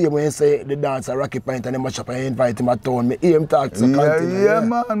 I see when you say the dance at Rocky Pint and then mash up and invite him at town. Me hear him talk so continue. Yeah,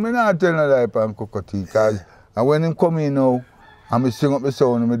 man, me not tell no lie upon cocotte. And when him come in now, and me sing up the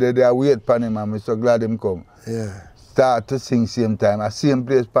sound, and me there wait for him, and I'm so glad him come. Yeah. Start to sing same time, I same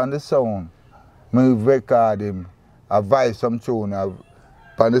place upon the sound. Me record him, I vibe some tune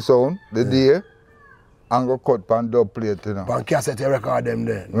upon the sound, the day, and go cut pan dub plate, you know. Pan cassette, you record them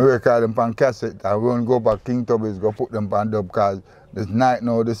there? Me record them pan cassette, and we won't go back King Tubby's, go put them pan dub, because this night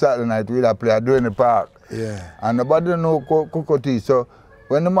now, the Saturday night, we play during the park. Yeah. And nobody know cocotte, so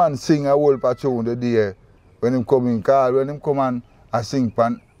when the man sing a whole tune the day, when him come in, call, when him come and I sing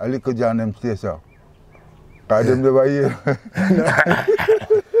pan, a little John them stay so. Because them never hear.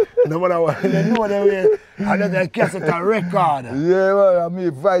 No matter what, they know them way, and then they cassette a record. Yeah, well, I mean,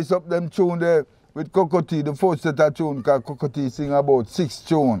 vice up them tune there with cocotte, the first set of tune, because cocotte sing about 6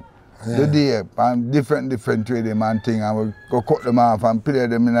 tunes the day, and different way them and thing, and we go cut them off and play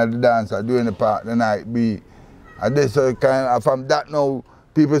them in the dance, or during the park, the night be. And this kind of, from that now,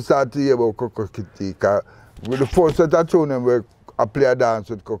 people start to hear about cocotte. With the first set of tune, I play a dance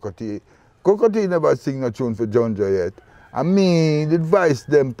with cocotte. Cocotte never sing no tune for Junjo yet. And me advise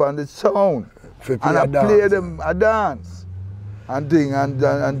them on the sound. And I play them a dance. And thing, and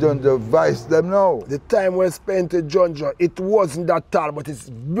Junjo advise them now. The time we spent in Junjo, it wasn't that tall, but it's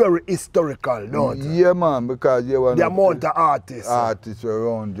very historical, don't it? Yeah, man, because you want the amount of artists. Artists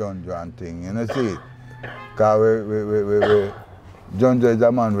around Junjo and thing, you know, see? Because Junjo is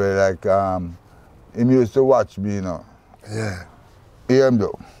a man where like, he used to watch me, you know. Yeah. Hear him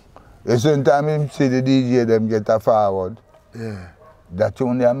though. The same time him see the DJ them get a forward. Yeah. That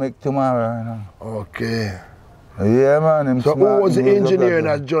tune they make tomorrow, you know. Okay. Yeah, man. Him so smart, who was the engineer in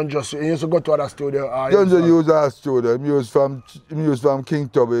that Junjo? He used to go to other studio? Junjo used our studio. He used from King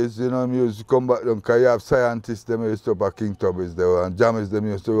Tubby's, you know. He used to come back down because you have scientists them used to up at King Tubby's there. And Jammers them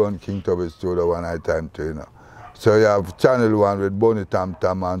used to run King Tubby's studio one night time too, you know. So you have Channel 1 with Bonnie Tam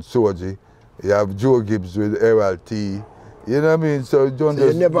Tam and Soji. You have Joe Gibbs with Herald T. You know what I mean? So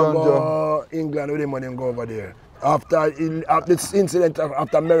you never go England with him when him go over there? After this incident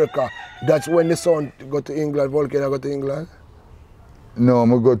after America, that's when the son go to England, Volcano go to England? No, I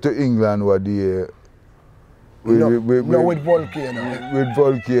go to England what the with Volcano. With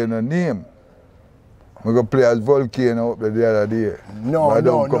Volcano name. I go play as Volcano up there the other day. No.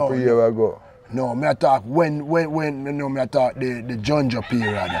 Couple years ago. No, me talk when me talk the Junjo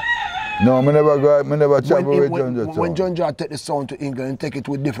period. No, I never travel with Junjo. When Junjo take the sound to England and take it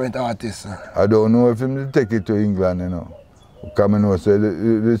with different artists. I don't know if him take it to England, you know. Because I know say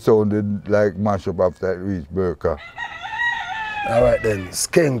the sound did like mash up after it reached Burka. Alright then,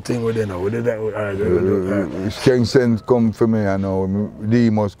 Skeng thing with them now. Skeng sent come for me and now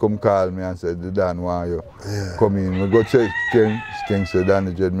Lee must come call me and said, the Dan want you come in. We go check Skeng. Skeng said,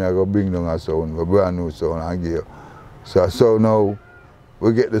 Danny Jed, me I go bring down a sound, a brand new sound and give you. So now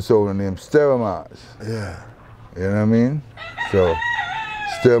we get the sound named Stereomars. Yeah. You know what I mean? So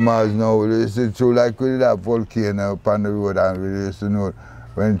Stereomars now, it's true like we did have Volcano up on the road and we used to know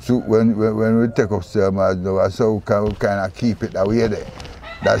when we take up Stereomars now, that's how we kind of keep it that way there.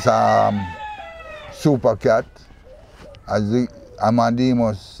 That's Supercat, as the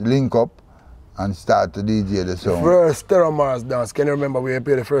Nicodemus link up and start to DJ the song. First Stereomars dance, can you remember where you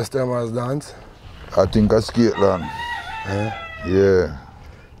played the first Stereomars dance? I think a Skateland. Yeah.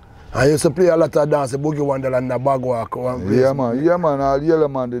 I used to play a lot of dance, Boogie Wonderland and the Bagwalk. Yeah man, all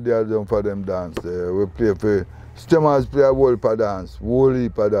Yellowman did there for them dance. We play for Stemmers play a whole heap of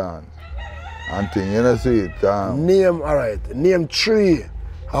dance. And thing, you know see it. Name 3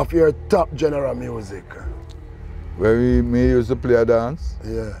 of your top genre music. Where me used to play a dance?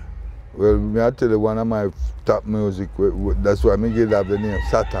 Yeah. Well, me I tell you one of my top music, that's why me give have the name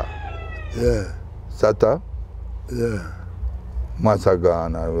Sata. Yeah. Sata? Yeah.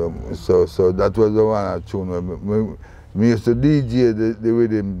 Masagana. So that was the one I tune. Me used to DJ the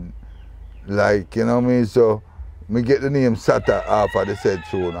rhythm, like, you know what I mean? So me get the name Sata off of the said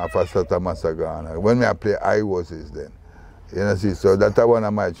tune, off of Sata Masagana. When me I play I was is then. You know see, so that's one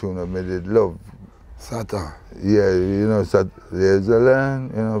of my tunes me did love. Sata. Yeah, you know, there's a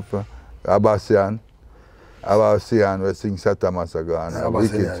land, you know, for Abasian we sing Sata Masagana.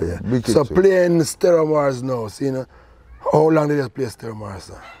 Wicked So tune. playing Stereo Mars now, see, you know, how long did you play Stereo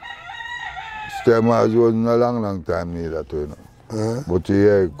Mars? Stereo Mars wasn't a long time neither, you know. But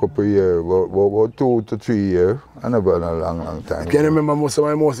a couple of years, about 2 to 3 years, I never had a long time. Can you remember most of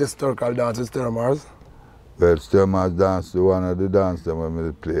my most historical dances, Stereo Mars? Well, Stereo Mars dance, one of the dances when we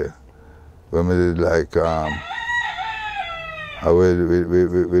did play. When we did like, alright,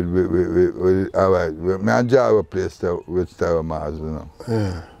 me and Java play with Stereo Mars, you know.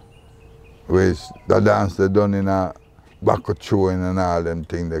 Yeah. The dance they done in a back of chewing and all them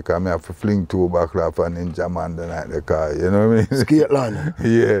things. They come here for fling 2 backlash and Ninja Man the night they car, you know what I mean? Skateland.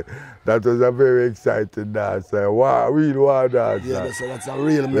 Yeah, that was a very exciting dance. Wow, real dance. Yeah, that's a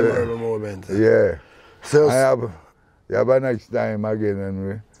real memorable moment. Yeah. So you have a next time again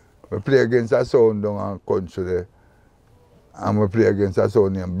and we play against a sound down on country there. And we play against a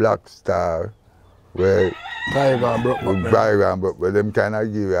sound named Black Star, where Tiger and Brook. But them kind of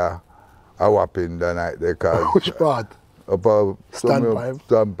give you a whopping the night they call. Which part? Up a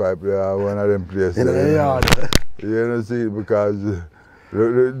standpipe, yeah, one of them places. In the yard. You know, see, because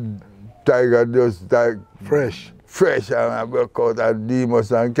the Tiger just like fresh, and I broke out and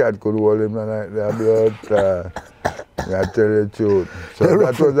Demus and Cat could hold him the night there. I tell you the truth. So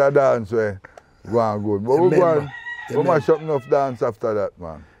that was a dance where going good. But we mash up enough dance after that,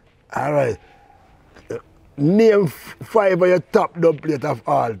 man. All right. Name 5 of your top dub plate of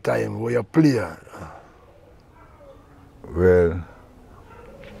all time where you play. Well,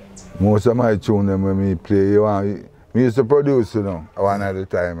 most of my tunes when me play, me used to produce, you know, one at a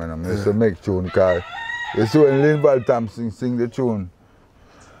time, you know. Me used to make tune, because you see when Linval Thompson sing the tune,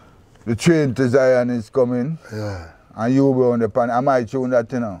 the train to Zion is coming, and you were on the pan, I might tune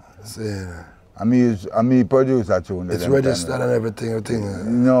that, you know. See. And me produce a tune. It's registered and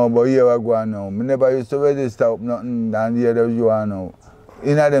everything. No, but here I go on now. Me never used to register up nothing, and here you are now.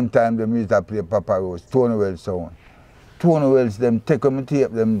 In them time, them used to play Papa Rose, Tony Wells sound. Tony Wells, them take on me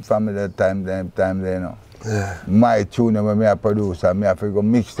tape them from that time there, you know. Yeah. My tune when me a producer, me have to go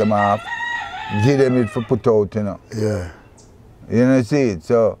mix them off, give them it for put out, you know. Yeah. You know, see it.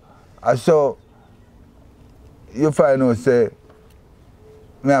 So, you find out, say,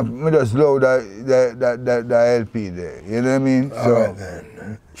 me just load the LP there, you know what I mean? All so, right,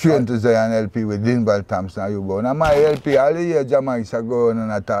 then. Train to Zion LP with Linval Thompson and Uroy. Now my LP, all the year Jamaica go on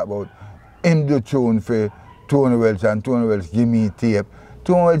and I talk about him do tune for Tony Wells and Tony Wells give me tape.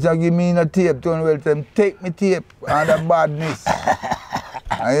 Tony Wells give me no tape, Tony Wells them take me tape and the badness.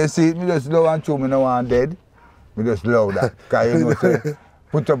 And you see, me just love and tune, me no want dead. Me just love that. Because you know, say,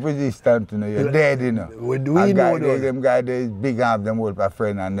 put up resistance, you know, you're dead, you know. We know them guys, they big have them old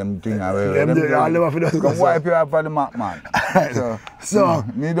friend and them thing away. Come wipe you up for the Mac man. So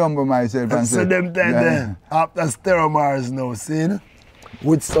me don't be myself and so them time then, after Stereo Mars now, see?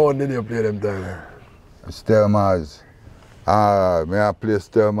 Which sound did you play them time? Stereo Mars. Me I play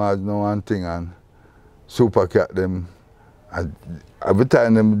Stereo Mars now and thing and Supercat them. Every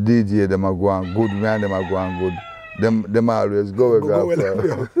time them DJ them are going good, me and them are going good. Them always go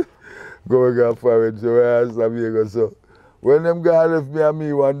forward. So I Jamaica. So when them guys left me and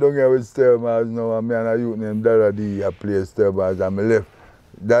me one down here with Stereo Mars now, and me and a youth named Dada D, I play Stereo Mars and me left.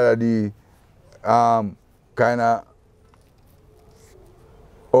 Dada D kinda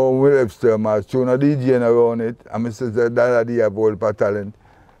we left Stereo Mars, tune a DJ around it, and I said Dada D have all for talent.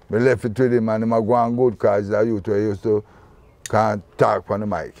 Me left it with him and him a go on good cause the youth were used to can't talk on the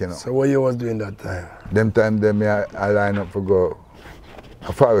mic, you know. So what you was doing that time? Them time them I line up for go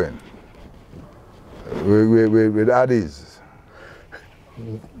a foreign. With Addies.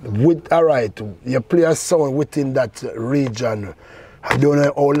 All right, you play a sound within that region. I don't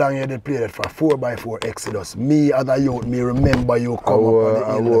know how long you did play that for, 4x4 Exodus. Me as a youth, me remember you come up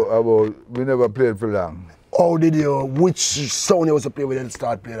on the hill. We never played for long. How did you, which sound you was to play when you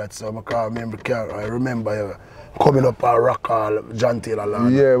start playing that song? I can't remember, I remember coming up a rock all John Taylor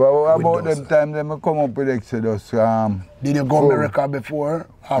land. Yeah, but about them time they come up with Exodus. Did you go America before?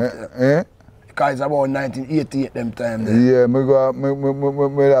 After? Because it's about 1988 them time there.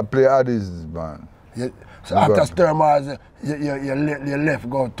 Yeah, I play Addis, man. Yeah. So after Sturmars, you left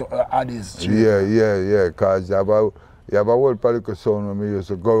go to Addis. Yeah, because you have a whole political sound when we used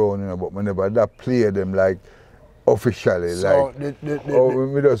to go around, you know, but we never that play them like officially. So like,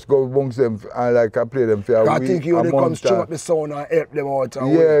 we just go amongst them and like I play them for a week. I think you only come strum up the sound and help them out.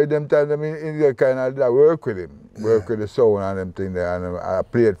 Yeah, them times I mean India kind of work with him, work with the sound and them thing there, and I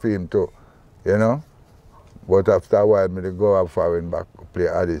played for him too, you know. But after a while, I go up foreign back play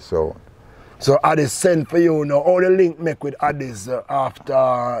Addis sound. So Addis sent for you now. How the link make with Addis after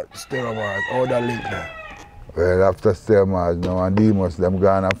Sturmars? How the link there? Well, after Sturmars now and Demos, them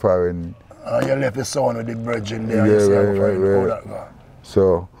gone up foreign. You left the sound with the virgin there. Yeah, right.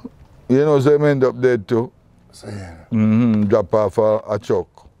 So, you know, so I end up dead too. So, yeah. Drop off a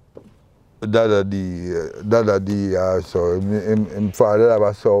truck. Dada D, so him father have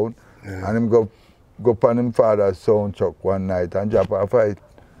a sound, and him go on him father's sound truck one night and drop off it.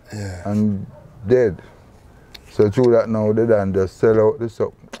 Yeah. And dead. So through that now they done just sell out the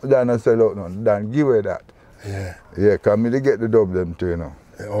stuff. They don't sell out now, they done give away that. Yeah. Yeah, cause me they get the dub them too, you know.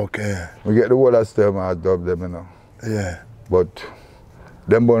 Okay. We get the whole of Sturmars dub them, you know. Yeah. But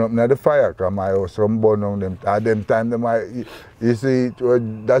them burn up near the fire, cause my house some burn on them. At them time you see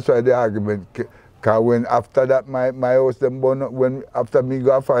that's why the argument, cause when after that my house them burn up, when after me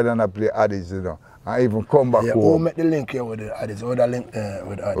go fire and I play Addis, you know. I even come back home. Who make the link here with the Addis? Who the link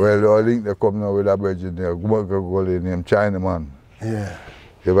with Addis? Well, the link they come now with a virgin there, Gully named Chinaman. Yeah.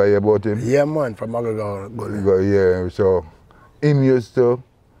 You ever hear about him? Yeah, man, from Gully. Yeah, so him used to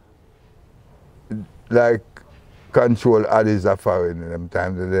like control Addis affair in them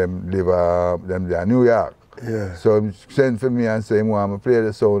times them live them there in New York. Yeah. So he send for me and say him want to play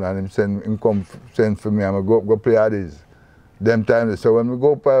the sound and him come send for me and go play Addis. Them times. So when we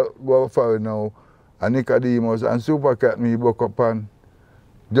go for now, and Nicodemus and Supercat me book up on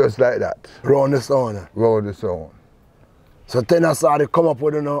just like that. Round the sound? Round the sound. So Tennessee they come up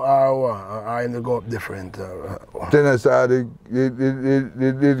with you know or they go up different? Tennessee they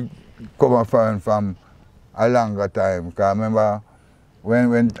come up from a longer time. Because I remember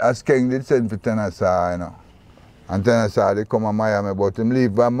when as King did send for Tennessee, you know. And Tennessee they come to Miami, but him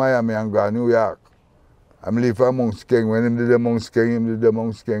leave from Miami and go to New York. I'm leave from Monk's King. When him did the Monk's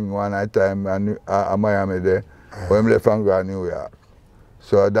King one night time at Miami there. When him left and go to New York.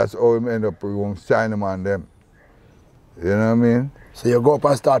 So that's how him end up with Chinaman and them. You know what I mean? So you go up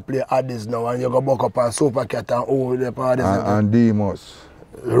and start playing Addis now and you go back up on Supercat and all the parties. And Demos.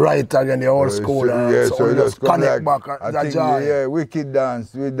 Right again, the old school. Yeah, so you just connect like, back. I think, yeah, wicked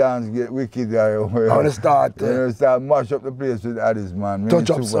dance. We dance, get wicked. I want to start. Start mash up the place with Addis, man. Touch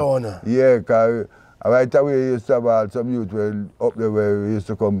up sound. Yeah, because right away we used to have some youth up there where we used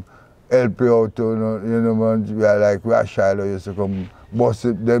to come help you out, you know man. We are like Rashilo used to come bust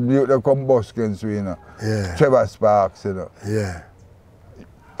it. Them youth they come buskins, you know. Yeah. Trevor Sparks, you know. Yeah.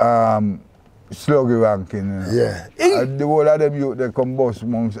 Sluggy Ranking, you know. Yeah. The whole of them youth they come bust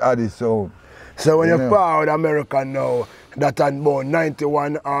amongst Addis sound. So when you're proud American now, that and born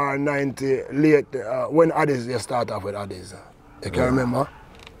 91 or 90 late, when Addis you start off with Addis? You can remember?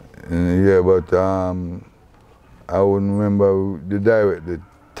 Yeah, but I wouldn't remember the direct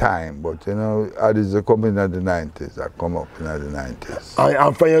time, but you know, Addis is coming in the 90s. I come up in the 90s.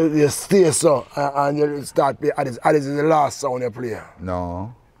 And from you stay so, and you start playing Addis. Addis is the last sound you play?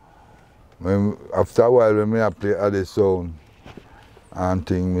 No. After a while, when I play Addis sound, and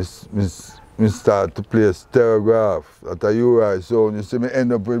things, me start to play Stereograph. At a Uroy sound, you see me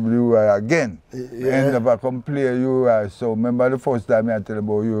end up with Uroy again. Yeah. End up I come play Uroy. So remember the first time I tell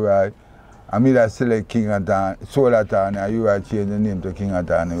about Uroy, I made a select King Atan, Solatan, and Uroy changed the name to King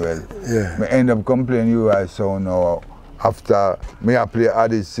Atan well. Yeah. Me end up come playing Uroy sound now after me I play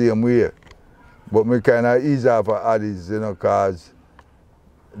Addis same way. But me kinda ease off of Addis, you know, cause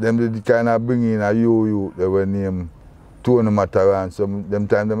them did kinda bring in a you they were named Tony Mataran, so them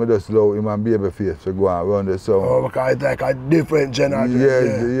time them just allow him and Babyface to go and run the sound. Oh, because it's like a different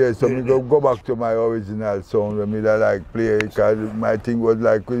generation. Yeah, so me go back to my original sound when me like play, because my thing was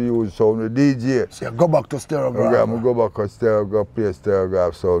like we use sound with DJ. So you go back to Stereograph? Yeah, I go back to Stereograph, play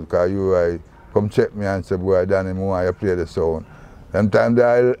Stereograph sound, because you come check me and say, boy, Danny, why you play the sound. Them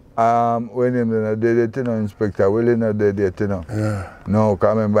time when him did it, you know, Inspector Willie did it, you know. Yeah. No, because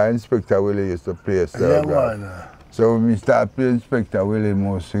I remember Inspector Willie used to play Stereograph. Yeah, man. So when we start playing Inspector Willie,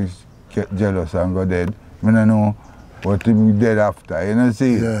 most get jealous and go dead. I don't know But him dead after, you know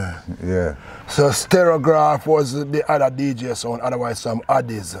see? Yeah. Yeah. So Stereograph was the other DJ sound, otherwise some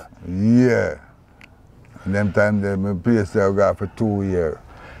Addies. Yeah. And them time they play Stereograph for 2 years.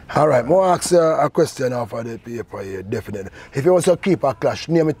 Alright, I'll ask you a question off of the paper here, definitely. If you was to keep a clash,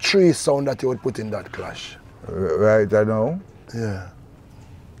 name me 3 sound that you would put in that clash. Right, I know. Yeah.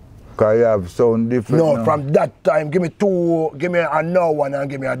 Because you have sound different. No, now. from that time, give me 2, give me a no one and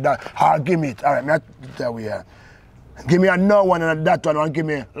give me a that. Or give me it. Alright, me tell you here. Give me a no one and a that one and give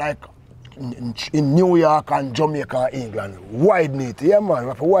me like in New York and Jamaica and England. Widen it. Yeah man, we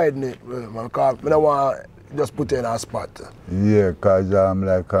have to widen it, man. Because I don't want to just put it in a spot. Yeah, because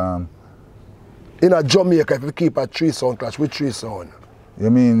in a Jamaica, if you keep a 3 sound clash, with 3 sound?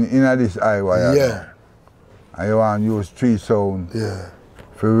 You mean in this Iowa? Yeah. And you want to use 3 sound? Yeah.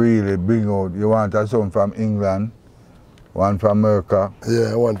 For really bring out, you want a sound from England, 1 from America.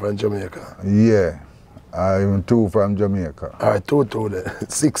 Yeah, 1 from Jamaica. Yeah. Even 2 from Jamaica. Alright, 2 then.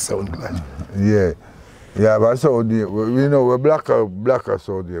 6 sound clash. Yeah. Yeah, but so we know we're blacker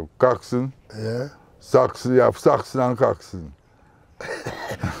so there. Coxsone. Yeah. Saxon, you have Saxon and Coxsone.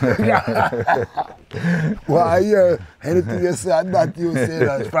 Well, I hear anything you say that you say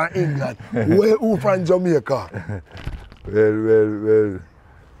that from England. Who from Jamaica? Well.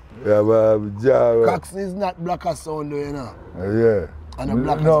 We have Jaro. Coxsone is not blacker sound, you know. Yeah. And a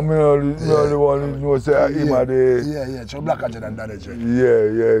blacker no, me only the one who knows him are the... Yeah, so blacker than that.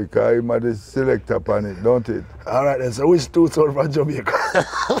 Yeah, because him are the selector upon it, don't it? Alright then, so which 2 sound from Jamaica?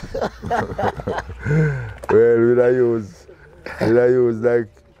 Well, we use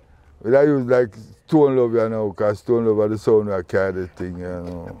like Stone Love, you know, because Stone Love are the sound that carry the thing, you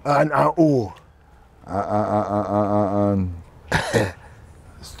know. And who? And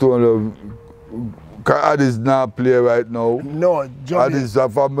Stone Love, because Addis not play right now. No, Jamaica. Addis are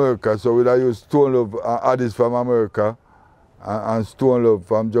from America, so we use Stone Love and Addis from America and Stone Love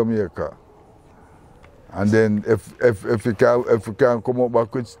from Jamaica. And then if we can come up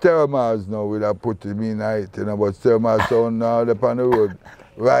back with Stereomars now, we'll put him in it, you know, but Stereomars sound now up on the road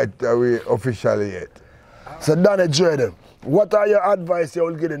right away officially yet. So Danny Jordan, what are your advice you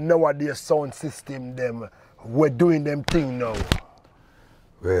will give them nowadays sound system them? We're doing them thing now.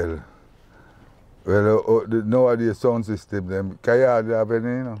 Well, the nowadays sound system them, can you have any,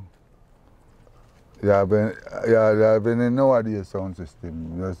 you know? You have any nowadays sound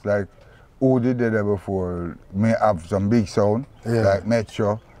system, just like who did that before may have some big sound, like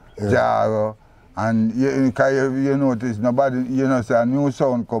Metro, Jaro, and you notice nobody, you know, say a new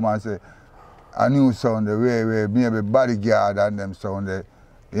sound come and say, a new sound, the way maybe Bodyguard and them sound, you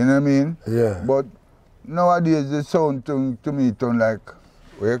know what I mean? Yeah. But nowadays the sound to me turn like,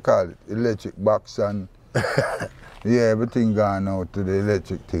 what you call it, electric box and, yeah, everything gone out to the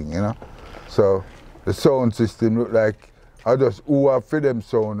electric thing, you know? So the sound system look like, I just who have for them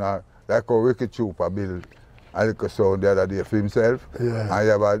sound, like how Ricky Trooper built a little sound the other day for himself. Yeah. And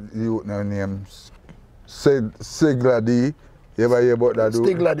you have a youth named Sigla D. You ever hear about that dude?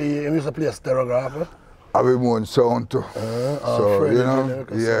 Sigla D, he used to play a Stereograph. Have him own sound too. So, you know,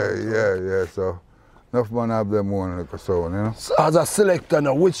 yeah. So, enough man have them own little sound, you know. So as a selector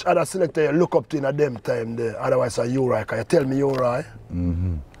now, which other selector you look up to in a them time there? Otherwise a Uroy, can you tell me Uroy?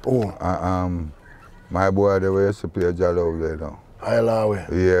 Oh. My boy, they used to play Jal over there now. Ilawe.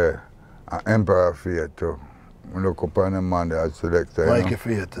 Yeah. Emperor Faith too. I look upon him man there as selector. Mikey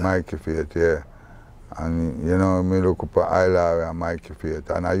Faith. Mikey Faith, yeah. And you know, I look upon Ilawe and Mikey Faith.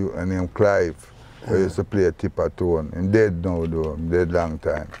 And I name Clive. I used to play a tipper tone. He's dead now though, he's dead long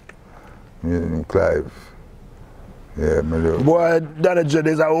time. Clive. Yeah, me look. Boy, Danny J,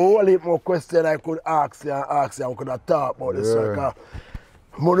 there's a whole heap more question I could ask you and could have talked about this. I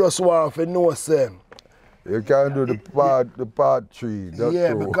just want to know, say, you can do the part 3.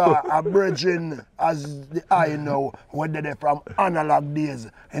 Yeah, because a bridging, as the eye know, when they're from analog days.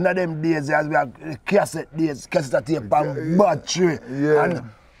 In them days, as we have cassette days, cassette tape and battery. Yeah. And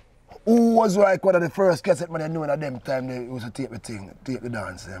who was like one of the first cassette men I knew at them time they used to tape the thing, tape the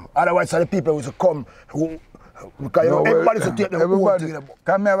dance. Otherwise, the people used to come because no, everybody used to tape them whole thing.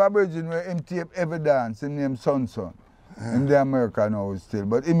 Come have a bridging where him tape every dance, him name Son. In the America now still,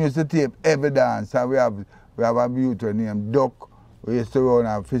 but him used to tape every dance, and we have a beauty named Duck. We used to run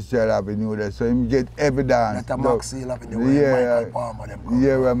on Fitzgerald Avenue there, so him get every dance. That a Maxwell Avenue where Michael Palmer them come.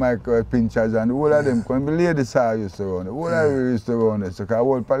 Yeah, where Michael Pinchers and all of them come. The lady saw used to run it. All of them used to run it. So I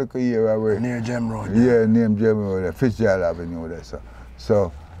whole particular year away. Near Gem Road. Yeah, near Gem Road there, Fitzgerald Avenue there.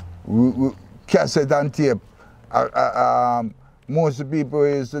 So cassette and tape. Most people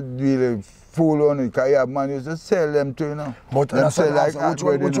used to really fool on it, because you have man used to sell them too, you know. But them sell like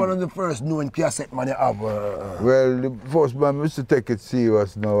which one of the first known cassette man you have? Well, the first man used to take it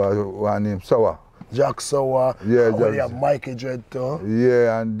serious now, one named Sour. Jack Sour. Yeah, you have Mikey Dread too.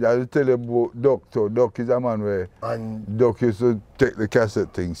 Yeah, and I'll tell you about Duck too. Duck is a man where Duck used to take the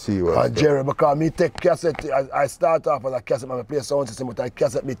cassette thing serious. And Jerry, because me take cassette, I start off as a cassette man, I play sound system, but I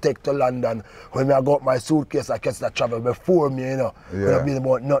cassette me take to London. When I got my suitcase, I cassette travel before me, you know. Yeah. When I be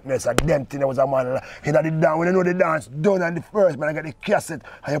about nothing else, and them thing, I was a man, you know, the dance, when you know the dance done and the first, man, I get the cassette,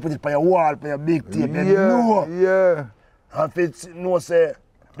 and you put it on your wall, on your big tape, yeah, you know. Yeah. And if it's, you know, say,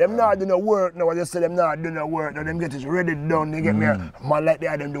 them not do no work now, I just say them not do no work, now them get it ready done, you get me? Man like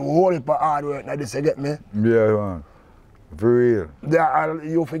that, them do whole heap of hard work, now this, you get me? Yeah, man. For real.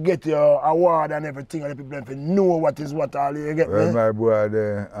 You forget your award and everything, and the people don't know what is what all, you get well, me? my boy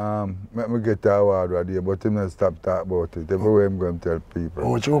there, let me get the award right here, but him not stop talking about it. Everywhere I'm going to tell people.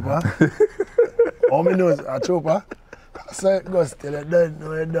 Oh, Chopper? How many knows a Chopper? So it goes till you don't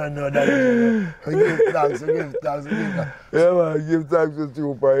know that. We give thanks, we give thanks. Yeah, man, give thanks to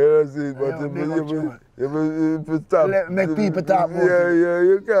Chopper, you know, see, but if you stop. Make people talk about it. Yeah,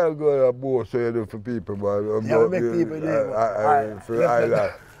 you can't go to boast so you do for people, but yeah, make people do it. For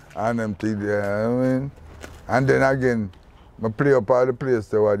highlight and them things there, you know what I mean? And then again, I play up all the place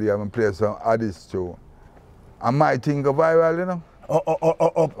there, I play some Addis too. I might think of viral, you know? Up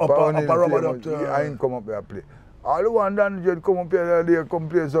to... I ain't come up there play. All the one done just come up here and come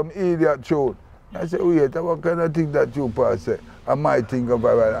play some idiot tune. I say, wait, what kind of thing that you pass say? I might think of it.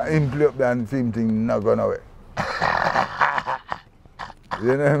 I play up there and film thing not gonna away.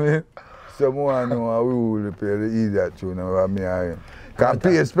 You know what I mean? Someone know how we will play the idiot tune about me and him. Can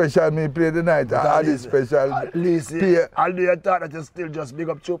play special, me play the night. I did special. At least, I'll do your thought that you still just big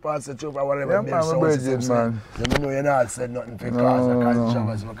up Chopper and say Chopper, whatever. Yeah, man, I'm virgin, man. You know you're not said nothing for cause of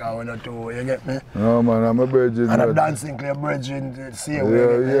controversy because we're not too, you get me? No, man, I'm a virgin. And I'm dancing clear virgin, see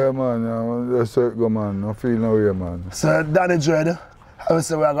you. Yeah, man, that's how it go, man. I feel no way, man. So, Danny Dread, I would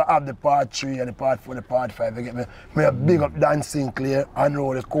say we're going to have the part 3 and the part 4 and the part 5, you get me? We have big up Dan Sinclair,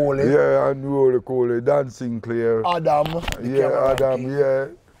 Unroll the Coley. Yeah, Unroll the Coley, Dan Sinclair. Adam. Yeah, Adam,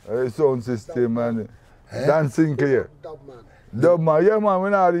 yeah. Sound system, man. Dan Sinclair. Dubman, yeah, man, we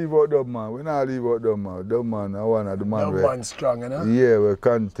not leave out Dubman. We not leave out Dubman. Dubman, I one of the man. Dubman strong, you know? Yeah, we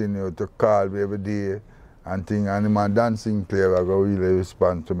continue to call me every day and thing. And the man Dan Sinclair, I go really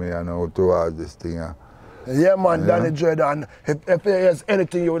respond to me and how towards this thing. Yeah, man, Danny Dread, and if there's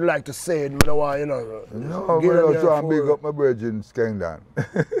anything you would like to say, you know, no, I just want to big up my virgin Skengdan.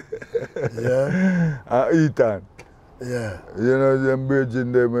 Yeah. And Ethan. Yeah. You know, them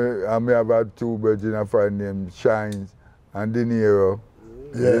virgin, I may have had 2 virgin, I find them Shines and Dinero.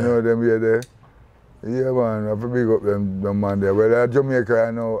 Yeah. You know them here there? Yeah, man, I have to big up them man there. Well, at Jamaica,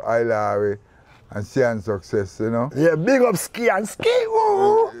 I know Ilari and Sian Success, you know? Yeah, big up Ski and Ski,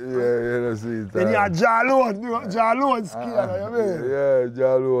 woo! Yeah, you know, see it. Then you have Jalone, big up Jalone Ski, you know? Yeah,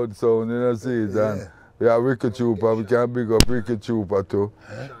 Jalone sound, you know, see it. And we have Ricky Trooper, we can big up Ricky Trooper too.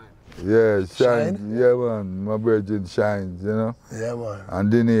 Yeah, Shine. Yeah, man, my virgin Shines, you know? Yeah, man.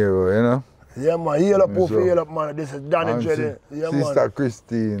 And Dinero, you know? Yeah, man, heal up, heal up, man. This is Danny Dread. Yeah, Sister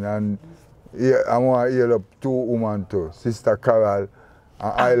Christine, and yeah, I want to heal up 2 women too. Sister Carol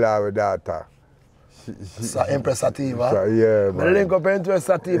and Isla, her daughter. Empress Sativa. Yeah, man. I link up Empress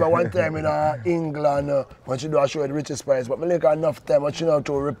Sativa one time in England when she do a show at Richest Price, but I link her enough time but she know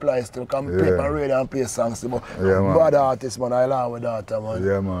to reply still, come play on radio and play songs. But bad artist, man, I love her daughter, man.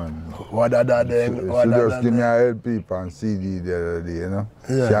 Yeah, man. What that them? She just give me a LP and CD the other day, you know?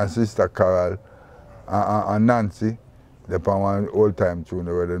 Yeah. She and Sister Carol and Nancy, they put one old time tune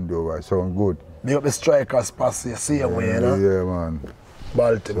where them do, it sound good. Big up the Strikers pass the same way, you know? Yeah, man.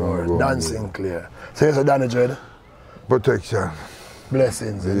 Baltimore, Dan Sinclair. So here's a Danny Dread. Protection.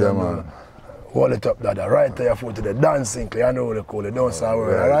 Blessings. Yeah, man. Hold it up, Dada. Right there, your foot to the Dan Sinclair. I know what they call it. Don't say a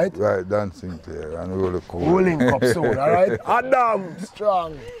word, alright? Right, Dan Sinclair. I know what they call it. We'll link up soon, alright? Adam,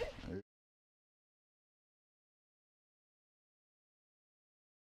 strong.